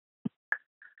हैं।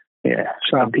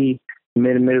 अभी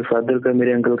मेरे फादर का,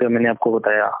 मेरे अंकल का मैंने आपको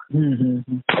बताया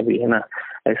अभी, है ना।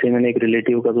 ऐसे मैंने एक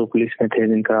रिलेटिव का जो पुलिस में थे,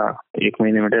 जिनका 1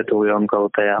 महीने में डेथ हो गया, उनका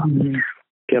बताया।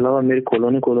 के अलावा मेरी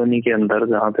कॉलोनी के अंदर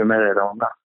जहाँ पे मैं रह रहा हूँ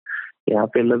ना, यहाँ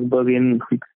पे लगभग इन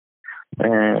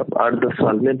 8-10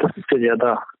 साल में 10 से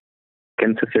ज्यादा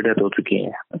कैंसर से डेथ हो चुकी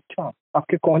है। अच्छा,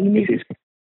 आपके कॉलोनी?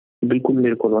 बिल्कुल,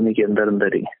 मेरे कॉलोनी के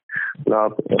अंदर ही।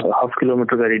 आप 1/2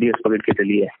 किलोमीटर का रेडियस पकड़ के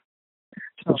चलिए,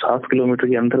 उस 1/2 किलोमीटर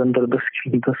के अंदर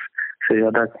 10 से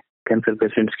ज्यादा कैंसर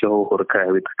पेशेंट्स क्या हो रखा है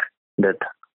अभी तक डेथ।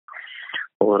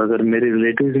 और अगर मेरे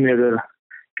रिलेटिव्स में अगर,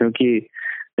 क्योंकि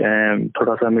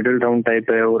थोड़ा सा मिडिल टाउन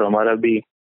टाइप है, और हमारा भी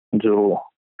जो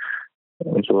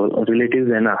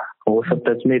रिलेटिव्स है ना, वो सब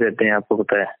टच में ही रहते हैं, आपको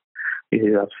पता है इस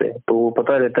हिसाब से। तो वो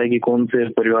पता रहता है कि कौन से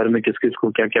परिवार में किस किस को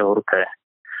क्या क्या हो रखा है,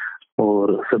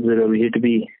 और सब जगह विजिट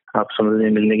भी आप समझने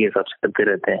मिलने के हिसाब से करते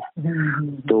रहते हैं।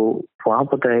 तो वहाँ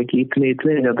पता है कि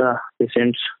इतने ज्यादा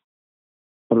पेशेंट्स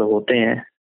मतलब होते हैं।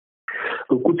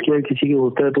 तो कुछ क्या किसी के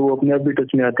होता है तो वो अपने आप भी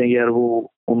टच में आते हैं कि यार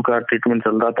वो उनका ट्रीटमेंट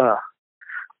चल रहा था,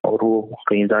 और वो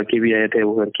कहीं जाके भी आए थे,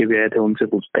 वो करके भी आए थे, उनसे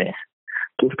पूछते हैं।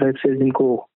 तो उस टाइप से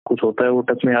जिनको कुछ होता है वो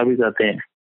टच में आ भी जाते हैं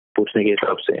पूछने के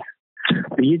हिसाब से।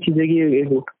 तो ये चीज है कि एक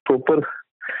प्रॉपर,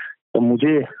 तो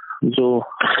मुझे जो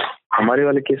हमारे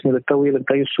वाले केस में लगता है, वो ये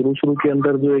लगता है कि शुरू के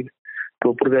अंदर जो एक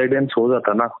प्रॉपर गाइडेंस हो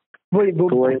जाता ना,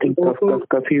 तो आई थिंक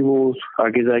काफी वो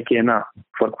आगे जाके है ना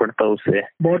फर्क पड़ता है उससे।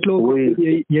 बहुत लोग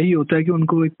यही होता है कि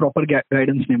उनको एक प्रॉपर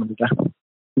गाइडेंस नहीं मिलता।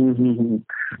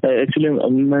 एक्चुअली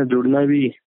मैं जुड़ना भी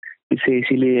इसे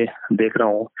इसीलिए देख रहा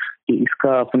हूँ कि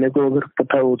इसका अपने को अगर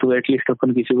पता हो तो एटलीस्ट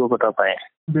अपन किसी को बता पाए।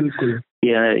 बिल्कुल,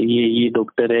 ये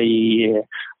डॉक्टर है, ये है।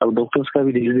 अब डॉक्टर्स का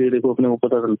भी धीरे धीरे देखो अपने को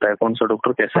पता चलता है कौन सा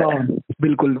डॉक्टर कैसा है।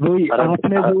 बिल्कुल, वही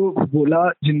आपने जो बोला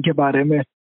जिनके बारे में,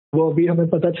 वो अभी हमें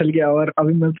पता चल गया। और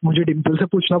अभी मुझे डिम्पल से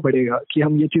पूछना पड़ेगा कि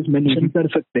हम ये चीज मेंशन कर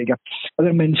सकते हैं क्या?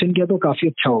 अगर मेंशन किया तो काफी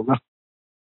अच्छा होगा।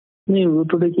 नहीं, वो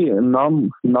तो देखिए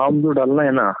नाम जो डालना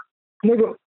है ना,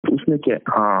 उसमें क्या,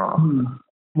 हाँ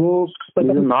वो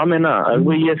नाम है ना,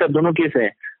 वो ये सब दोनों केस है।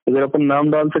 अगर अपन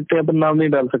नाम डाल सकते हैं, अपन नाम नहीं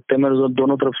डाल सकते। मैं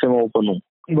दोनों तरफ से मैं ओपन हूँ,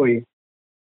 वही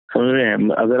समझ रहे हैं।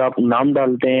 अगर आप नाम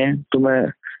डालते हैं तो मैं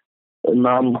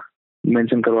नाम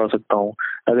मेंशन करवा सकता हूँ।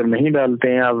 अगर नहीं डालते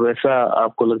हैं आप, वैसा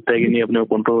आपको लगता है कि नहीं अपने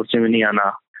कंट्रोवर्सी में नहीं आना,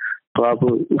 तो आप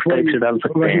उस टाइप से डाल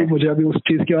सकते हैं। मुझे अभी उस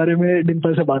चीज के बारे में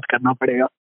डिम्पल से बात करना पड़ेगा।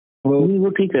 वो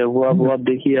ठीक है, वो आप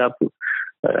देखिए। आप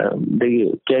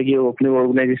देखिए क्या कि वो अपने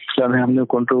ऑर्गेनाइजेशन में हमने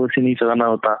कंट्रोवर्सी नहीं चलाना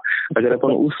होता। अगर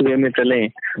अपन उस वे में चलें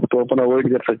तो अपन अवॉइड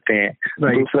कर सकते हैं।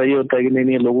 दूसरा ये होता है कि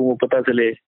नहीं लोगों को पता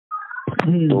चले,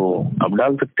 तो आप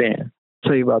डाल सकते हैं।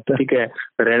 सही बात है, ठीक है।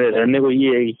 रहने को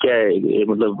ये है कि क्या है,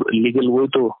 मतलब लीगल वही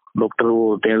तो डॉक्टर वो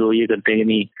होते हैं जो ये करते हैं कि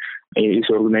नहीं इस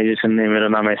ऑर्गेनाइजेशन ने मेरा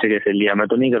नाम ऐसे कैसे लिया, मैं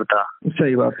तो नहीं करता।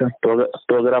 सही बात है।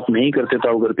 तो अगर आप नहीं करते तो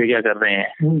आप घर पे क्या कर रहे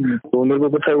हैं? तो मेरे को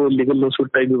पता है वो लीगल लॉसूट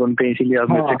टाइप भी बनते हैं, इसीलिए आप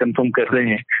मेरे से कंफर्म कर रहे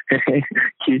हैं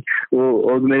कि वो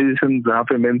ऑर्गेनाइजेशन जहाँ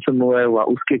पे मेंशन हुआ है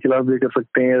उसके खिलाफ भी कर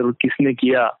सकते हैं। और किसने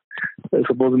किया,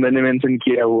 सपोज मैंने मेंशन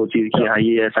किया वो चीज कि हाँ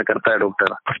ये ऐसा करता है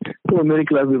डॉक्टर, तो मेरे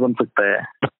खिलाफ भी बन सकता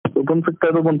है। तो बन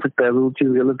सकता है। वो चीज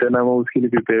गलत है ना, मैं उसके लिए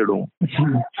प्रिपेयर्ड हूँ।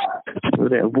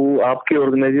 वो आपके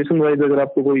ऑर्गेनाइजेशन वाइज अगर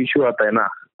आपको कोई इश्यू आता है ना,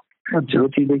 अच्छा, वो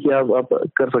चीज है कि आप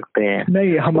कर सकते हैं।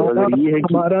 नहीं,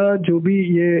 हमारा जो भी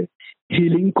ये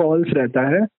हीलिंग कॉल्स रहता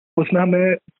है उसमें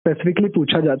हमें स्पेसिफिकली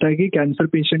पूछा जाता है कि कैंसर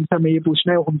पेशेंट से हमें ये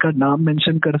पूछना है उनका नाम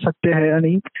मेंशन कर सकते हैं या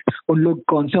नहीं, उन लोग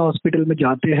कौन से हॉस्पिटल में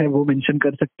जाते हैं वो मेंशन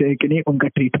कर सकते हैं कि नहीं, उनका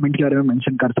ट्रीटमेंट के बारे में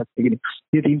मेंशन कर सकते हैं कि नहीं।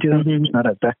 ये 3 चीजें पूछना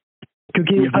रहता है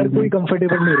क्योंकि हर कोई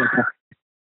कंफर्टेबल नहीं रहता।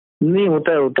 नहीं,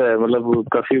 होता है मतलब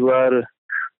काफी बार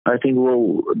आई थिंक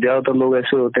वो ज्यादातर लोग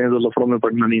ऐसे होते हैं जो लफड़ों में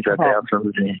पढ़ना नहीं चाहते। आप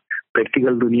समझे,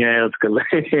 प्रैक्टिकल दुनिया है आजकल।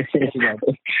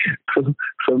 तो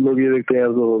सब लोग ये देखते हैं यार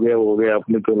वो हो गया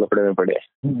अपने तो लफड़े में पड़े।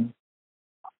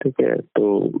 ठीक है,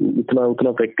 तो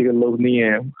उतना प्रैक्टिकल लोग नहीं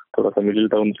है, थोड़ा सा मिडिल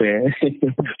टाउन से है।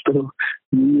 तो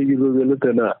ये जो गलत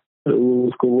है ना वो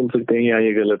उसको बोल सकते हैं हाँ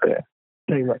ये गलत है।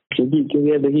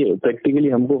 क्योंकि देखिए प्रैक्टिकली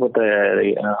हमको पता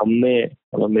है, हमने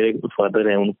मतलब मेरे फादर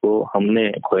हैं उनको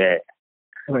हमने खोया है।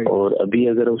 और अभी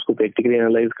अगर उसको प्रैक्टिकली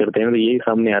एनालाइज करते हैं तो यही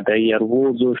सामने आता है कि यार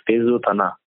वो जो स्टेज जो था ना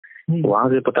वहां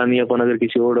से पता नहीं अपन अगर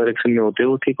किसी और डायरेक्शन में होते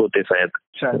वो ठीक होते शायद।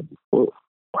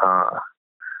 हाँ,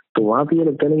 तो वहां पे ये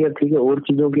लगता है ना यार ठीक है और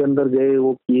चीजों के अंदर गए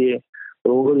वो किए,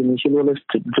 तो अगर इनिशियल वाला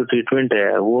जो ट्रीटमेंट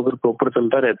है वो अगर प्रॉपर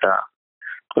चलता रहता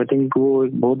तो आई थिंक वो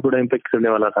एक बहुत बड़ा इम्पेक्ट करने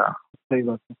वाला था। सही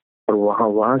बात है। और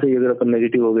वहां से अगर अपन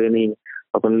नेगेटिव हो गए, नहीं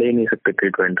अपन ले नहीं सकते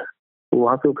ट्रीटमेंट, तो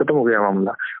वहां पे खत्म हो गया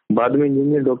मामला। बाद में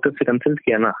इंजीनियर डॉक्टर से कंसल्ट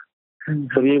किया ना,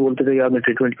 सब ये बोलते थे कि आपने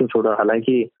ट्रीटमेंट क्यों छोड़ा।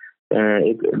 हालांकि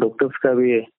एक डॉक्टर्स का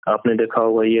भी आपने देखा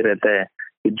होगा ये रहता है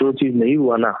कि जो चीज नहीं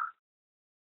हुआ ना,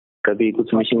 कभी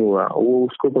कुछ मिसिंग हुआ वो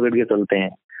उसको पकड़ के चलते हैं।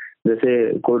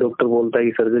 जैसे कोई डॉक्टर बोलता है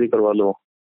कि सर्जरी करवा लो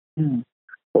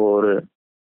और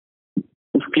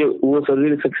उसके वो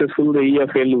सर्जरी सक्सेसफुल रही या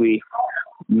फेल हुई,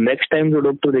 नेक्स्ट टाइम जो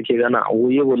डॉक्टर देखेगा ना वो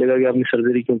ये बोलेगा कि आपने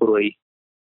सर्जरी क्यों करवाई।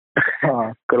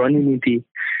 करवानी नहीं थी।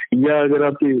 या अगर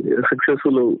आपकी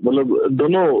सक्सेसफुल हो, मतलब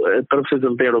दोनों तरफ से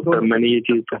चलते हैं डॉक्टर। मैंने ये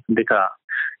चीज देखा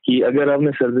कि अगर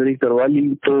आपने सर्जरी करवा ली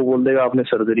तो बोल देगा आपने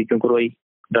सर्जरी क्यों करवाई,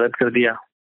 गलत कर दिया।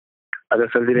 अगर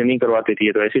सर्जरी नहीं करवाती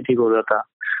थी तो ऐसे ठीक हो जाता।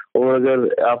 और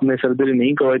अगर आपने सर्जरी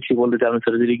नहीं करवाई थी बोल देते आपने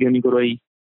सर्जरी क्यों नहीं करवाई।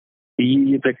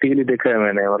 ये प्रैक्टिकली देखा है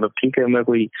मैंने। मतलब ठीक है मैं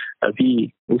कोई अभी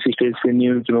उसी स्टेज पे नहीं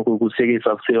हूँ कि मैं कोई गुस्से के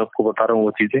हिसाब से आपको बता रहा हूँ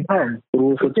वो चीजें। और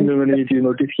वो सच में मैंने ये चीज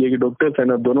नोटिस की है कि डॉक्टर्स है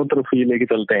ना दोनों तरफ ये लेके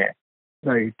चलते हैं।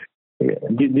 राइट।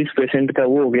 जिस पेशेंट का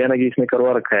वो हो गया ना कि इसने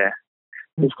करवा रखा है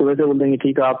उसको वैसे बोल देंगे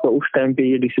ठीक है आपका उस टाइम पे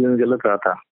ये डिसीजन गलत रहा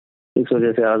था, इस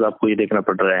वजह से आज आपको ये देखना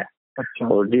पड़ रहा है। अच्छा।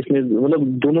 और जिसमें मतलब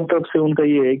दोनों तरफ से उनका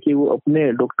ये है कि वो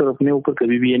अपने डॉक्टर अपने ऊपर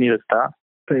कभी भी ये नहीं रखता।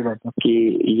 सही बात है कि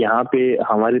यहाँ पे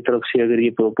हमारी तरफ से अगर ये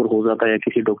प्रॉपर हो जाता है या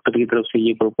किसी डॉक्टर की तरफ से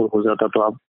ये प्रॉपर हो जाता तो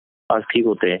आप आज ठीक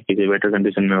होते हैं, किसी बेटर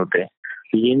कंडीशन में होते हैं।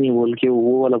 ये नहीं बोल के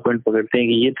वो वाला पॉइंट पकड़ते हैं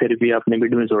कि ये थेरेपी आपने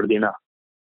मिड में छोड़ दी ना